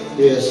 Lord.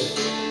 Yes.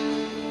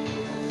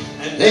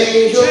 And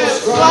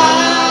angels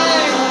cry,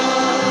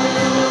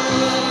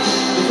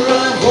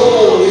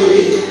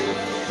 holy,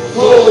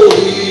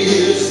 holy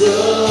is the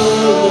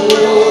Lord.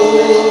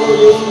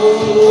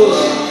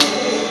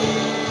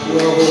 You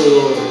are holy,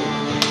 Lord.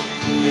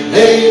 And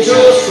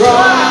angels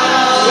cry,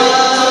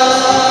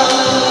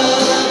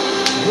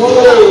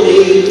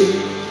 holy,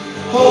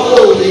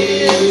 holy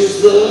is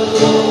the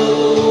Lord.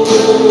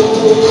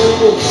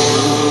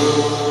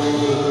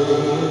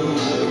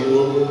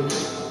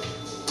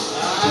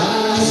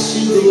 I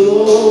see the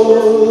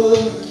Lord,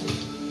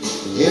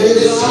 in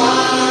His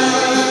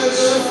eyes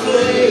are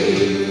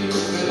flame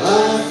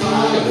like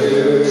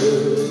fire,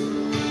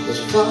 His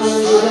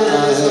fire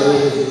eyes.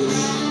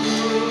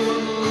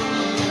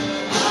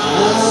 I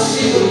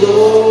see the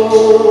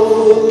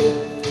Lord,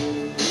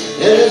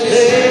 and His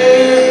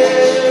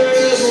hair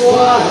is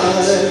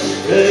white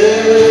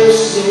as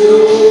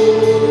snow.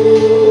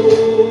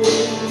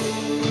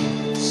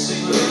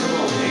 Sing with me, come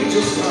on.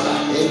 Angels cry.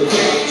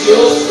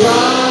 Angels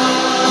cry.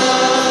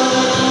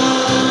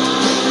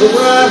 The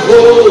cry,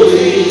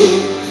 holy,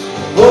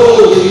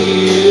 holy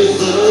is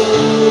the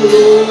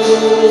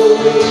Lord.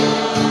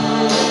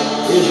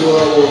 Yes, you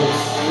are, Lord.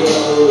 You are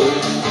holy.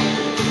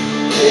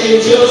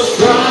 Angels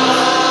cry.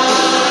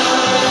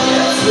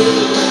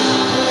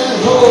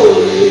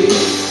 Holy,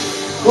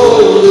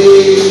 holy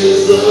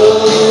is the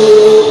Lord.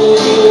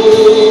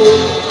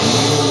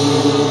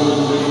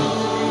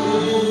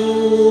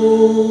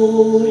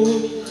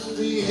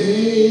 The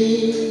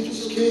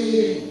angels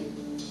came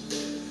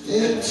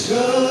and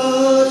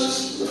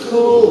touched the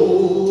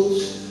coals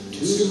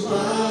to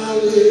my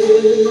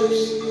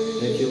lips.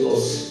 Thank you,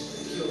 Lord.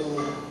 Thank you,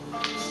 Lord.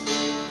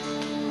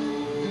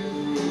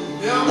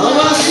 Now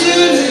my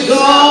sin is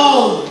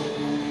gone,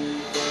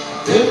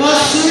 and my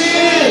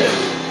sin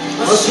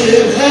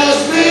has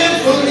been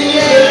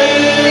forgiven.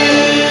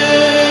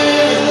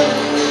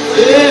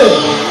 Yeah,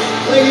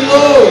 thank you,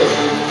 Lord.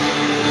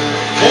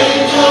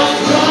 Angels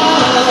cry,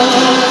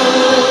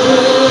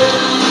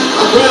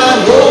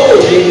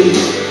 holy,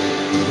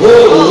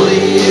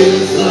 holy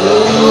is the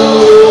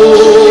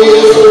Lord.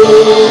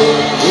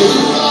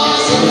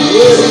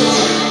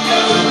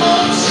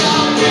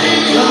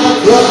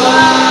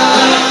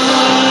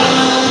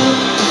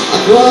 I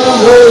cry,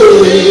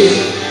 holy,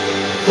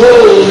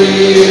 holy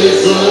is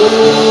the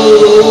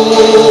Lord.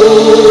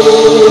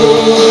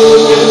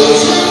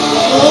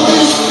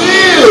 Holy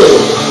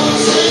Spirit,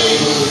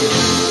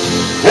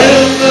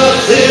 and the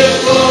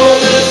temple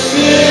is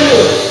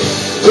filled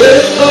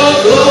with the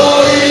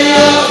glory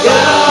of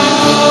God.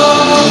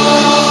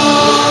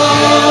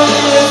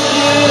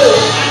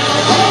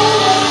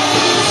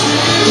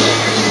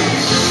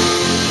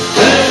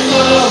 And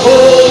the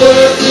whole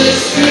earth is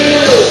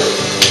filled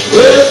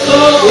with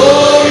the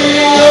glory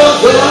of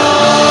God.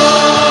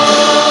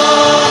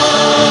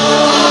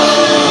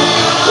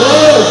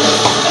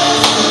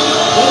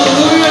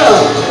 Hallelujah.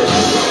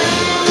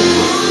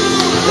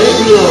 Thank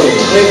you, Lord.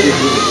 Thank you,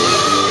 Jesus.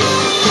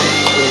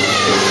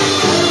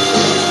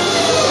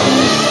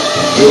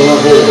 You are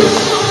holy.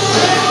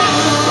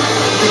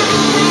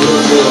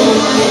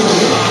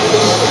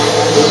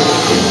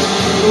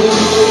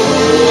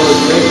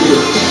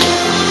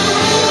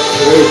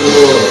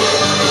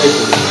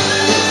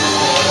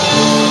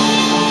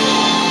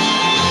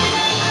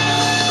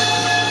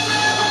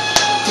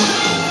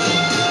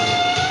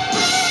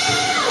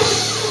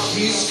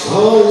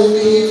 Calling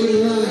me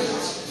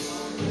tonight,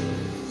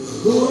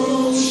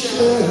 whom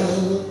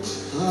shall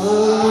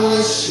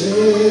I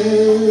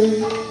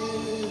send?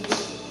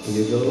 Here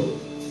you go.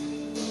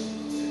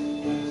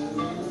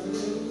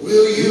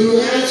 Will you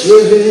answer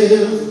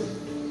him?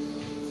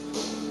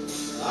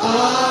 I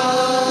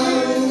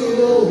will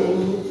go.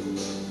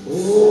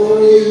 Oh,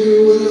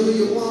 you, whatever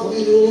you want me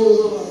to do,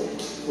 Lord.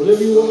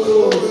 Whatever you want,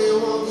 Lord. Whatever you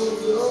want me to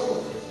do.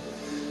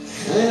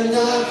 And I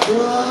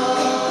cry.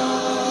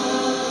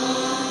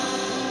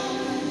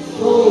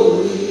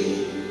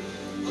 Holy,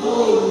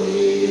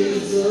 holy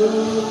is the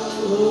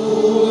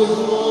Lord.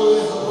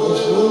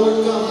 Holy, Lord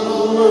God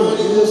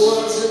Almighty, yes.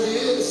 It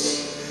is.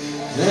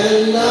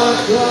 And I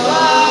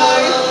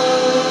cry,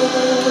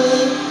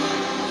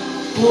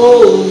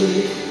 holy,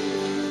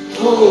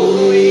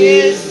 holy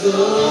is the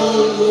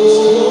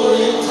Lord.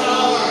 In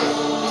power,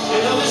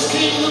 and of his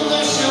kingdom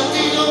there shall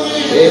be no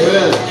end.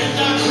 Amen.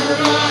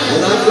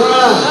 And I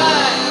cry,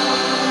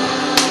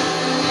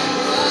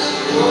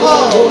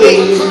 holy,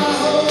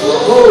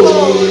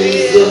 holy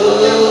is the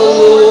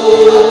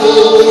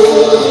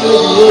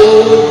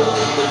Lord.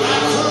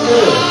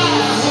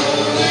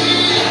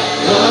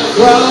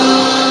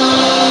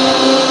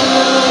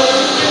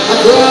 I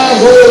cry,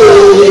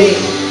 holy,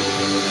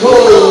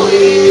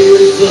 holy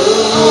is the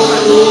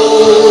Lord.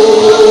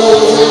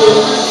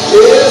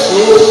 Yes,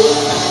 Lord.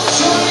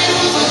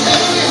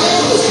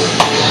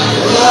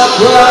 And I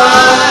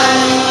cry,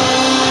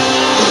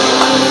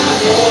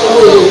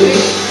 holy,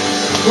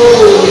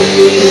 holy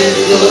is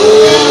the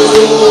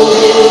Lord.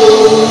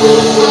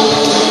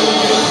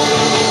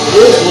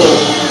 Yes,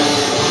 Lord.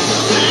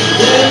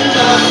 And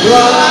I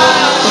cry,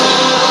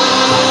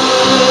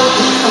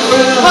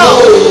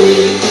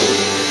 holy,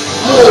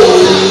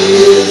 holy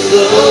is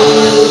the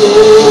Lord.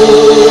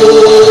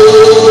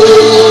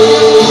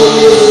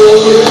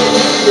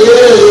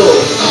 Yes,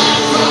 Lord.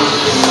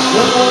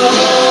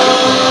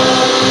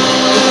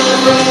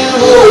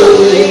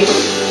 Holy,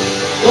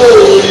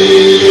 holy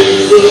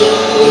is the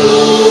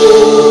Lord.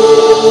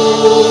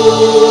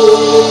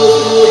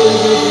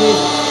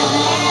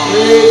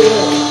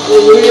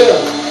 Hallelujah.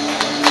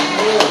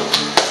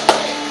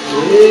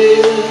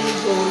 Amen.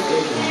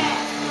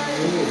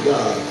 Oh,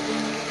 God.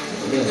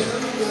 Amen.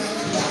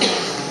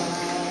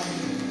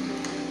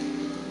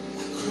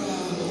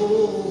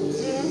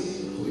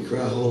 We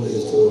cry holy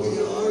is the Lord.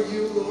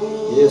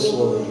 Yes,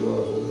 Lord, you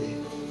are holy.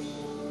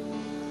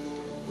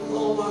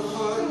 All my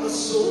heart, my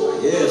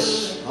soul. Yes,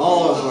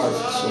 all our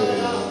hearts and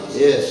soul.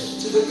 Yes.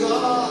 To the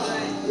God.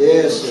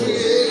 Yes, Lord.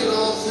 Created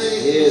all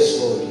things. Yes,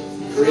 Lord.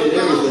 Created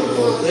everything,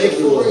 Lord. Thank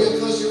you, Lord.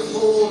 Because you're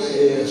holy.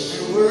 Yes.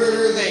 And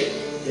worthy.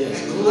 Yes.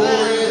 And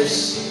glorious.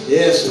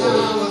 Yes, Lord.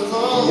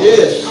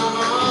 Yes.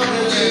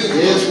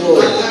 Yes,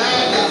 Lord.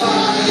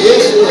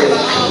 Yes, Lord.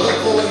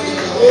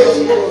 Yes,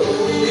 Lord.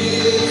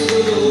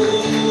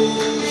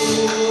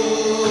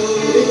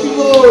 Thank you,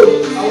 Lord.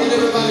 I want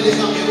everybody to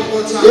help me one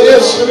more time.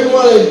 Yes,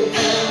 everybody.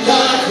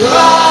 I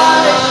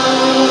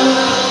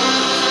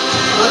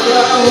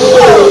cry,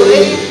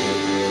 holy,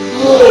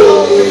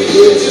 holy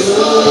is the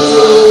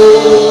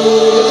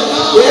Lord.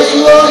 Yes,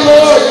 you are,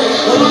 Lord.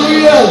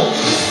 Hallelujah.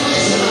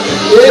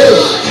 Yes.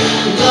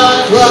 I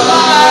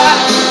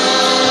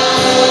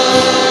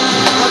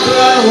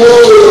cry,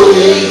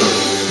 holy,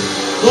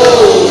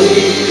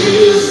 holy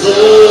is the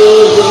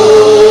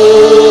Lord.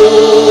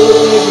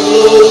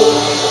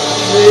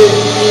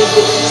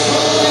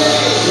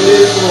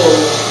 Yes, Lord.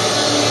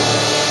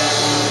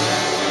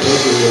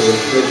 Thank you, Lord.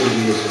 Thank you,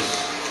 Jesus.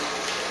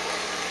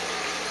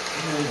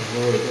 Oh,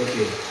 Lord, thank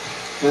you.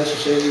 Pastor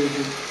Sandy, would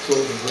you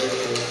close the prayer,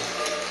 please?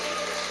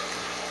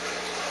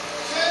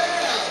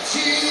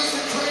 Jesus, we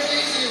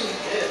praise you.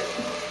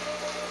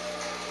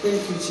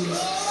 Thank you,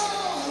 Jesus.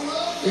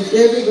 If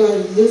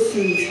everybody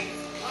listened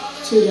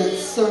to that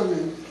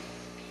sermon,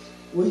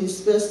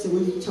 especially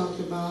when he talked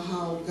about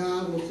how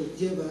God will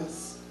forgive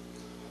us,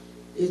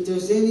 if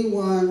there's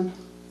anyone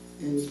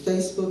in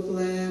Facebook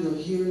land or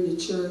here in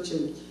the church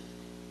and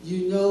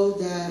you know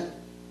that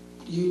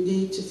you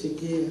need to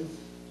forgive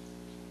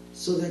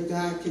so that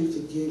God can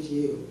forgive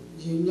you.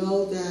 You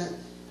know that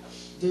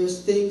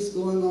there's things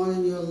going on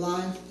in your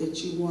life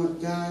that you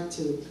want God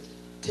to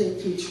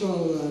take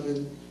control of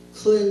and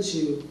cleanse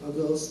you of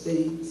those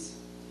things.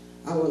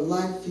 I would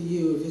like for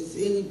you, if it's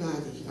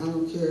anybody, I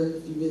don't care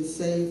if you've been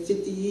saved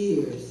 50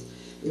 years,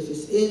 if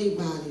it's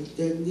anybody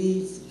that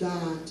needs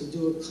God to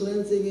do a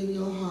cleansing in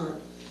your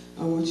heart,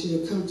 I want you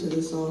to come to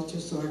this altar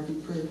so I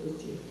can pray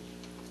with you.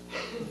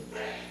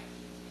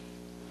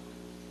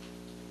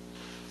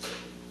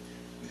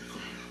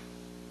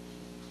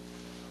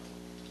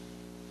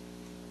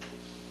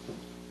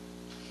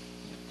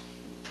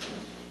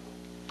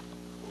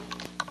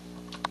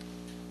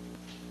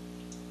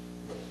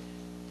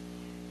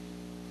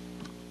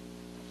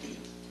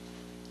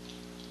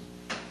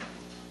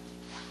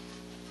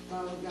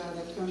 Father God,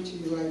 I come to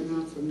you right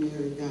now for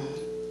Mary, God.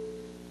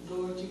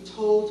 Lord, you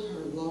told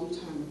her a long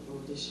time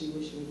ago that she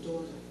was your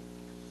daughter.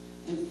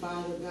 And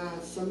Father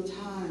God,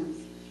 sometimes,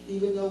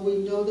 even though we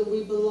know that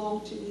we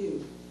belong to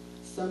you,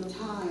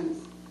 sometimes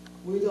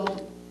we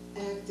don't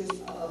act as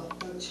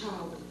a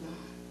child of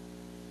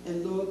God.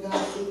 And Lord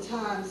God,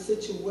 sometimes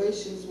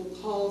situations will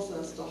cause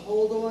us to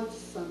hold on to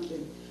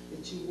something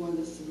that you want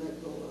us to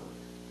let go of.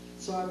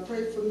 So I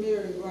pray for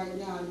Mary right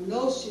now. I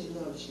know she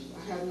loves you.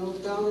 I have no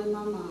doubt in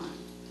my mind.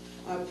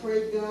 I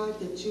pray, God,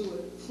 that you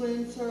would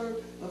cleanse her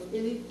of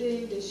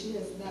anything that she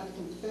has not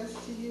confessed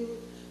to you.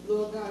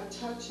 Lord God,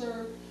 touch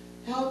her.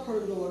 Help her,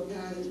 Lord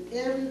God, in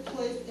every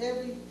place,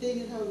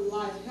 everything in her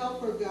life.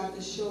 Help her, God,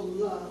 to show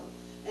love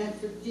and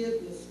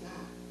forgiveness,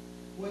 God.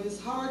 When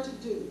it's hard to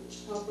do,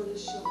 help her to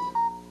show it.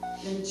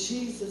 In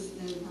Jesus'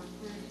 name I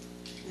pray.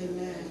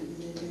 Amen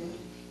and amen.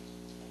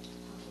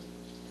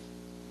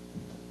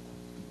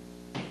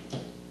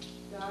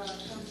 God, I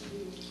come to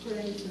you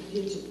praying for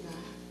Gidget, God.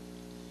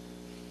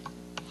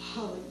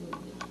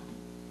 Hallelujah.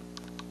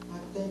 I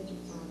thank you,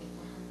 Father,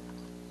 for her.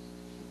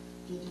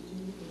 Gidget, do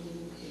you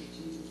believe that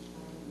Jesus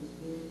died, was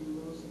buried, and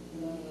rose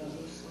again for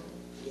her soul?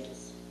 Yes.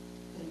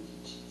 Thank you,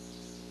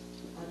 Jesus.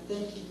 I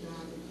thank you,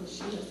 God, because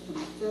she has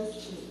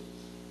confessed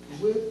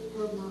it with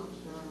her mouth,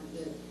 God,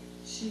 that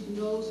she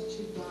knows that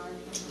you died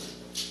for her.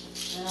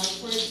 And I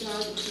pray,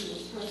 God, that you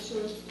will touch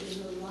her in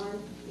her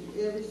life, in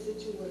every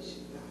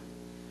situation, God.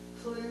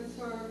 Cleanse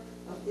her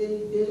of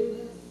any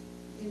bitterness,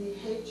 any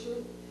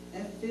hatred,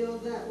 and fill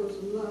that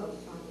with love,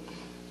 Father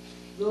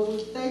God. Lord,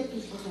 we thank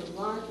you for her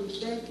life. We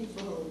thank you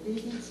for her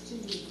obedience to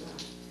you,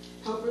 God.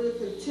 Help her to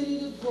continue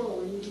to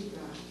grow in you,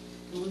 God.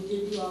 And we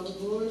give you all the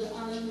glory, the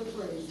honor, and the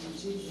praise in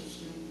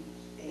Jesus' name.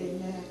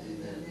 Amen.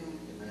 Amen.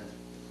 Amen.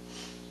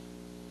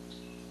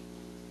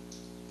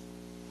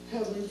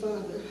 Heavenly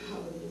Father,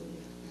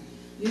 hallelujah.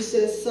 You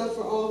said,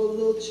 suffer all the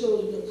little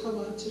children to come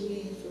unto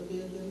me and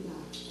forbid them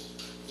not.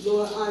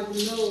 Lord, I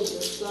know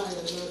that Saya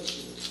loves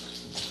you.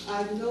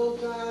 I know,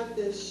 God,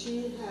 that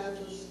she has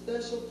a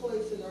special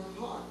place in her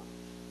heart,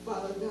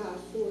 Father God,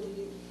 for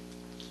you.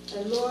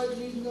 And Lord,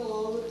 you know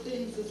all the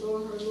things that's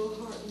on her little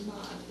heart and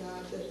mind,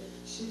 God, that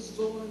she's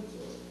going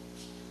through.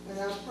 And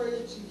I pray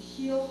that you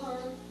heal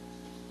her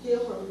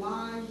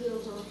mind, heal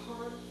her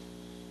heart.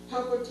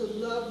 Help her to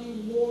love you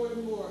more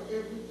and more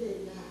every day,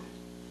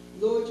 God.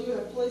 Lord, you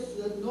have placed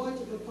an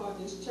anointing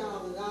upon this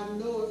child, and I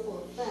know it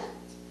for a fact.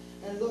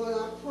 And Lord,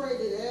 I pray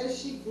that as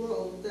she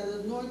grows, that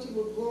anointing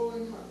will grow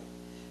in her,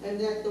 and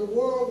that the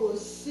world will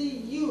see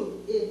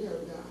you in her,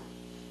 God.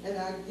 And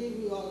I give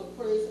you all the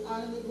praise,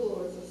 honor, and the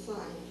glory for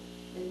Zion.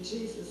 In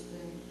Jesus'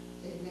 name,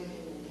 amen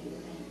and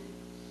amen.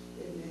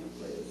 Amen.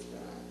 Praise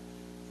God.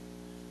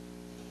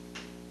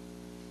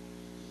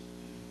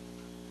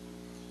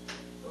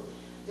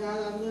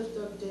 God, I lift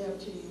up Deb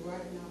to you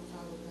right now,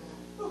 Father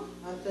God.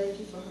 I thank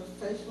you for her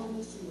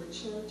faithfulness in the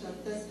church.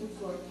 I thank you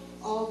for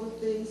all the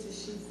things that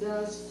she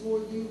does for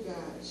you,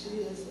 God. She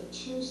is a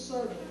true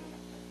servant.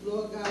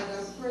 Lord God,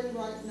 I pray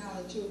right now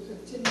that you will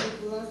continue to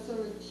bless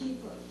her and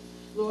keep her.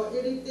 Lord,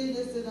 anything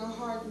that's in her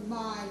heart and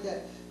mind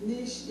that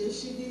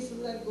she needs to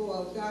let go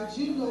of, God,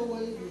 you know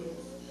what it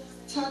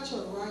is. Touch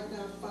her right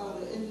now,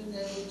 Father, in the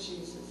name of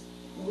Jesus.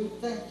 And we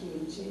thank you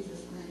in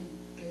Jesus' name.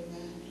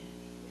 Amen.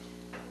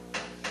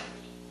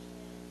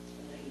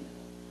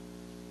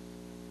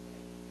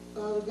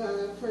 Father God,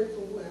 I pray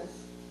for Wes.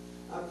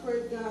 I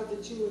pray, God,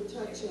 that you would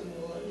touch him,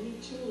 Lord. He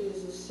too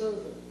is a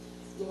servant.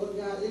 Lord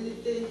God,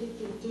 anything he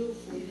can do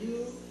for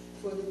you,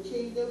 for the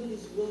kingdom,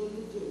 he's willing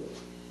to do it.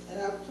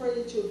 And I pray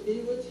that you'll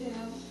be with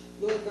him.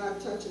 Lord God,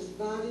 touch his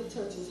body,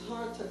 touch his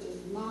heart, touch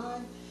his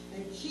mind,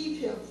 and keep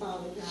him,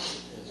 Father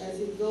God, as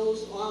he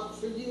goes out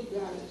for you,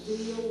 God, to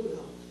do your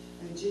will.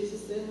 In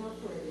Jesus' name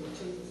I pray. In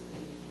Jesus'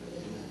 name.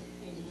 Amen.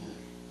 Amen.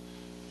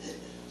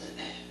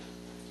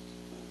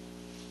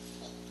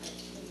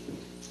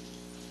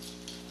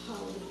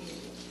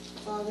 Hallelujah.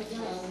 Father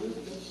God, I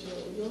lift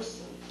up your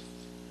son.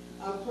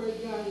 I pray,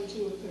 God, that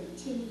you will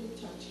continue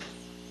to touch her,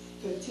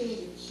 continue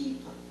to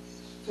keep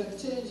her,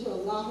 continue to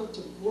allow her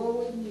to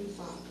grow in you,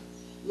 Father.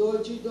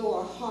 Lord, you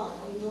know her heart,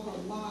 you know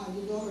her mind,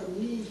 you know her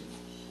needs.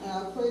 And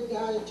I pray,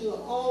 God, that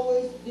you'll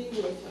always be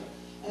with her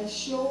and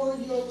show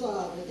her your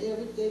love in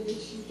everything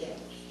that she does.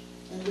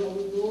 And Lord,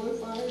 we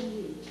glorify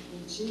you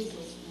in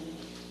Jesus' name.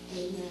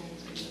 Amen.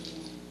 Amen.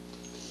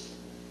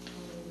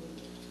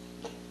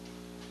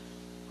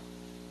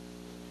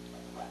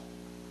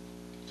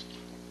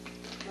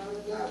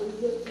 Father God, we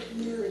lift up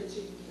Mary to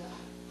you,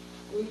 God.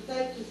 We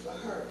thank you for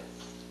her.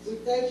 We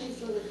thank you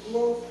for the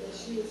growth that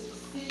she is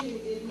receiving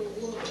in your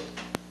word.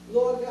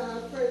 Lord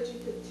God, I pray that you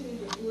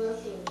continue to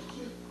bless her and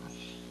keep her.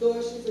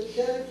 Lord, she's a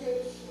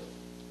dedicated servant.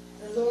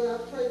 And Lord, I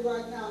pray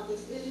right now, if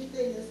there's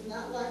anything that's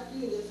not like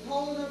you, that's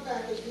holding her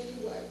back in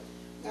any way,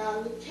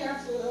 God, we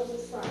cancel those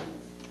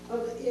assignments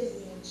of the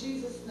enemy in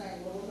Jesus'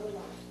 name over her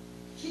life.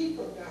 Keep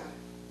her, God.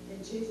 In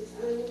Jesus'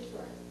 name we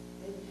pray.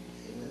 Amen.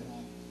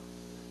 Amen.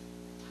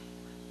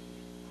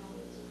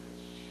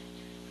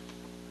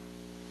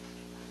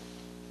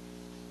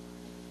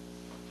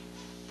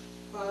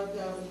 Father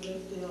God, we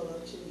lift Dale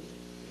up to you.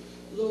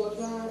 Lord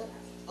God,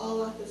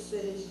 All I can say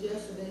is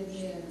yes and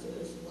amen to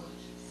his life.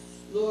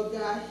 Lord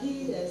God,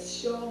 he has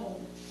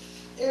shown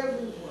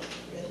everyone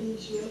that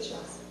he's your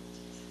child.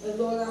 And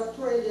Lord, I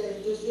pray that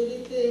if there's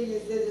anything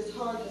that's in his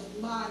heart and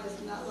his mind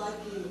that's not like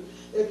you,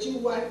 that you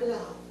wipe it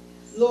out.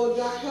 Lord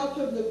God, help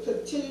him to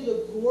continue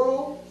to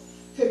grow,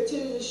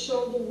 continue to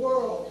show the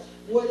world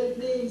what it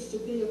means to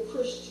be a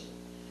Christian.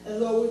 And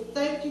Lord, we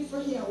thank you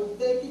for him. We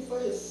thank you for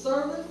his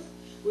service.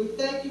 We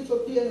thank you for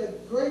being a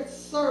great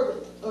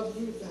servant of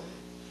you, God.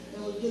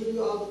 And we give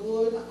you all the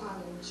glory and the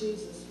honor in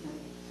Jesus'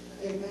 name.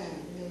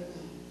 Amen. Amen.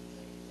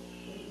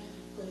 Amen.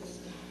 Praise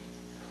God.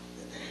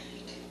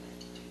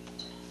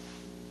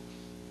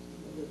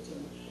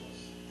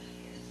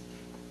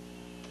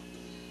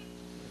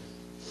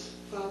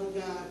 Father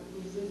God,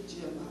 we lift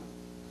Jim up.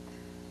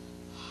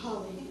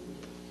 Hallelujah.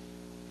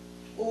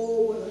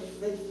 Oh, what a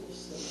faithful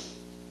son.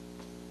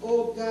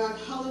 Oh God,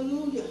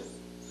 hallelujah.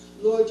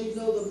 Lord, you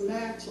know the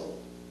mantle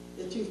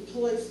that you've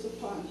placed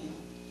upon him.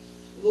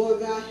 Lord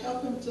God,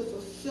 help him to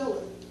fulfill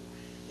it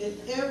in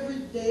every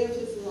day of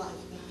his life,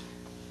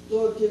 God.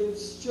 Lord, give him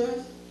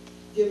strength,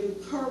 give him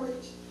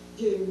courage,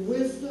 give him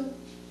wisdom,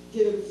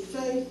 give him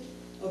faith,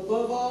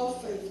 above all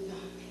faith, God.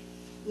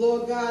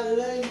 Lord God,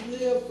 let him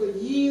live for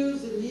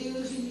years and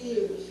years and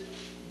years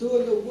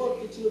doing the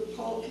work that you have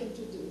called him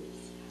to do.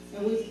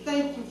 And we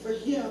thank you for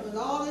him and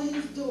all that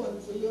he's doing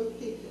for your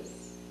people.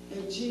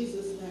 In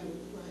Jesus' name we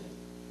pray.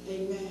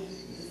 Amen.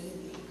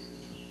 Amen.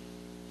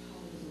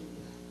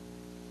 Hallelujah.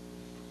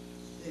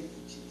 Thank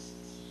you,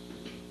 Jesus.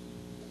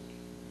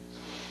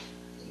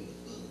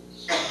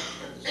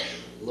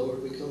 Lord,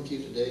 we come to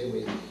you today and we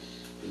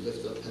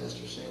lift up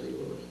Pastor Sandy,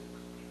 Lord.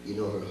 You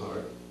know her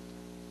heart,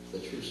 the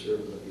true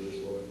servant of yours,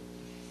 Lord.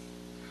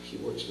 She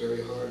works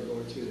very hard,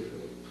 Lord, through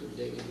her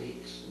daily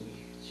weeks. And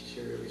she's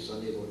here every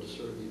Sunday, Lord, to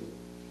serve you.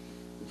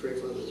 We pray,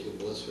 Father, that you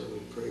bless her. We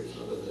pray,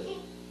 Father, that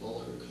all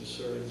her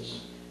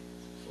concerns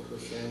for her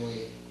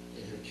family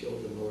and her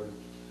children, Lord,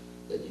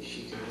 that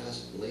she can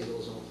lay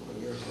those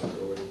upon your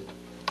heart, Lord.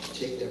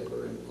 Take that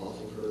burden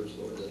off of hers,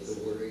 Lord, that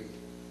the worry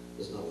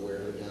does not wear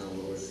her down,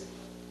 Lord.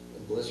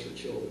 And bless her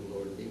children,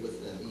 Lord. Be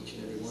with them, each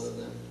and every one of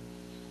them,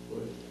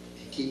 Lord.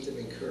 Keep them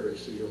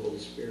encouraged through your Holy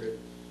Spirit.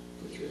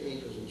 Put your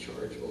angels in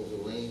charge over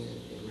Lane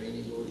and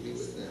Rainey, Lord. Be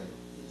with them.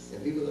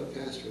 And be with our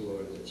pastor,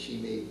 Lord, that she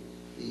may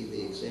be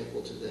the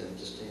example to them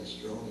to stand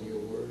strong in your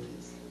word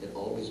and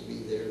always be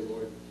there,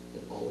 Lord,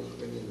 and always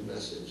bring in the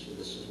message. And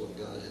this is what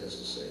God has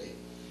to say.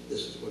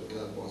 This is what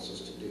God wants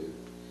us to do.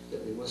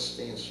 That we must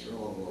stand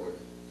strong, Lord,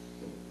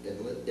 and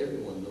let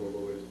everyone know,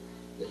 Lord,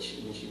 that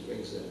when she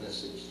brings that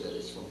message, that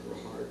it's from her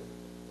heart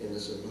and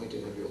this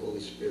anointing of your Holy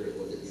Spirit,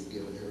 Lord, that you've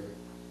given her.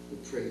 We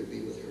pray you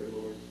be with her,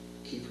 Lord.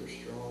 Keep her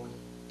strong.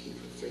 Keep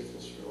her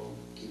faithful strong.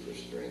 Keep her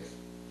strength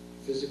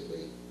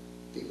physically.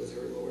 Be with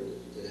her, Lord,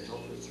 to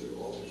help her through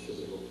all her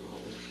physical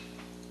problems.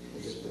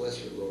 And just bless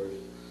her, Lord,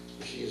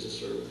 for she is a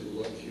servant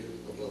who loves you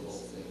above all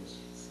things.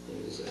 And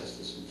we just ask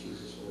this in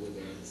Jesus' holy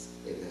name.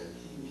 Amen.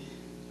 Amen.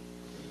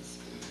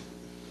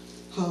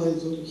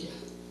 Hallelujah.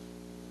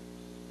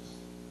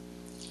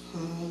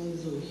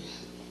 Hallelujah.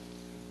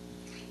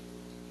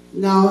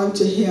 Now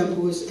unto him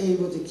who is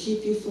able to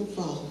keep you from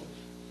falling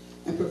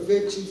and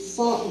prevent you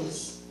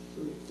faultless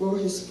for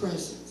his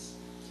presence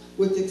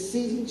with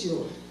exceeding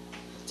joy.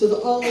 To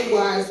the only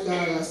wise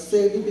God, our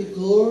Savior, be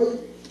glory,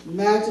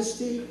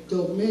 majesty,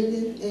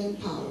 dominion, and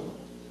power,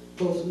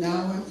 both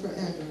now and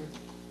forever.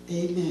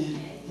 Amen.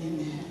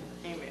 Amen.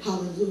 Amen.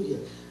 Hallelujah.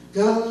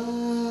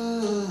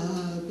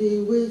 God be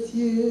with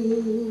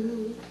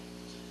you.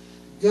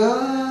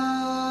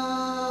 God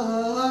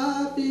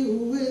be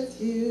with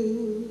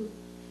you.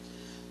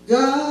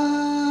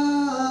 God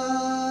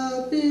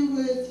be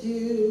with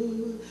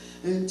you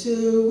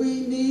until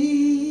we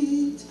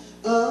meet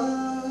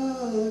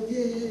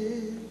again.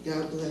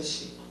 God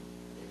bless you.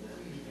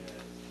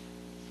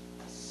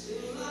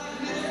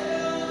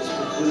 This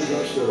concludes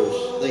our service.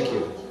 Thank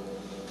you.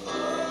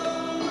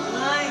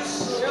 Nice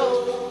show.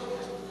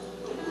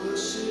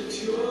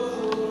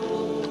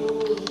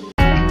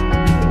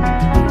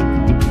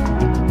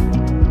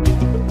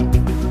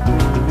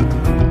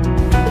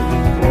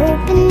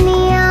 Open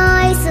the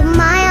eyes of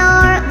my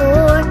heart,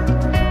 Lord.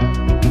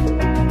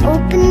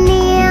 Open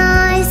the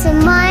eyes of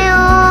my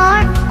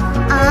heart.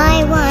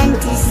 I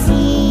want to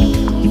see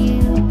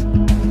you.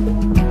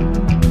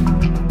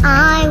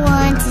 I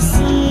want to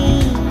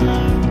see you.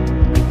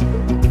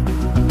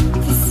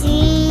 To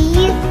see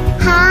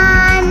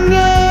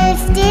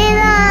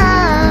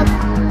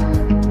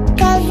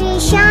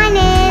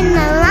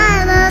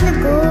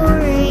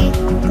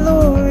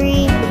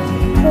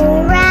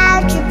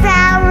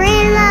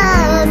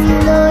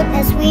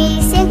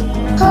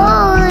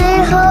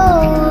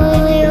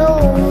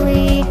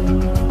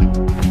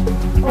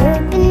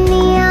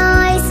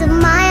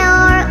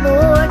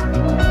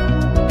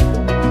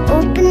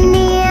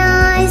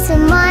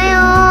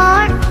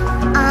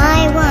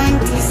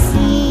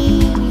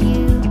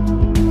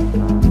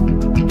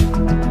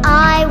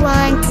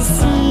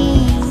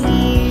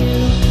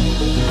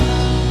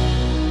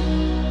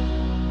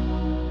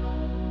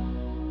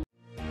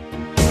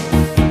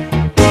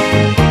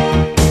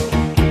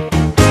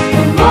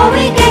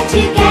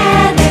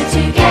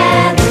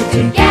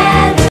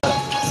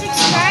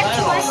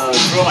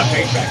throw my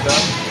page back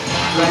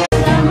up.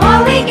 The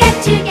more we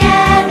get together.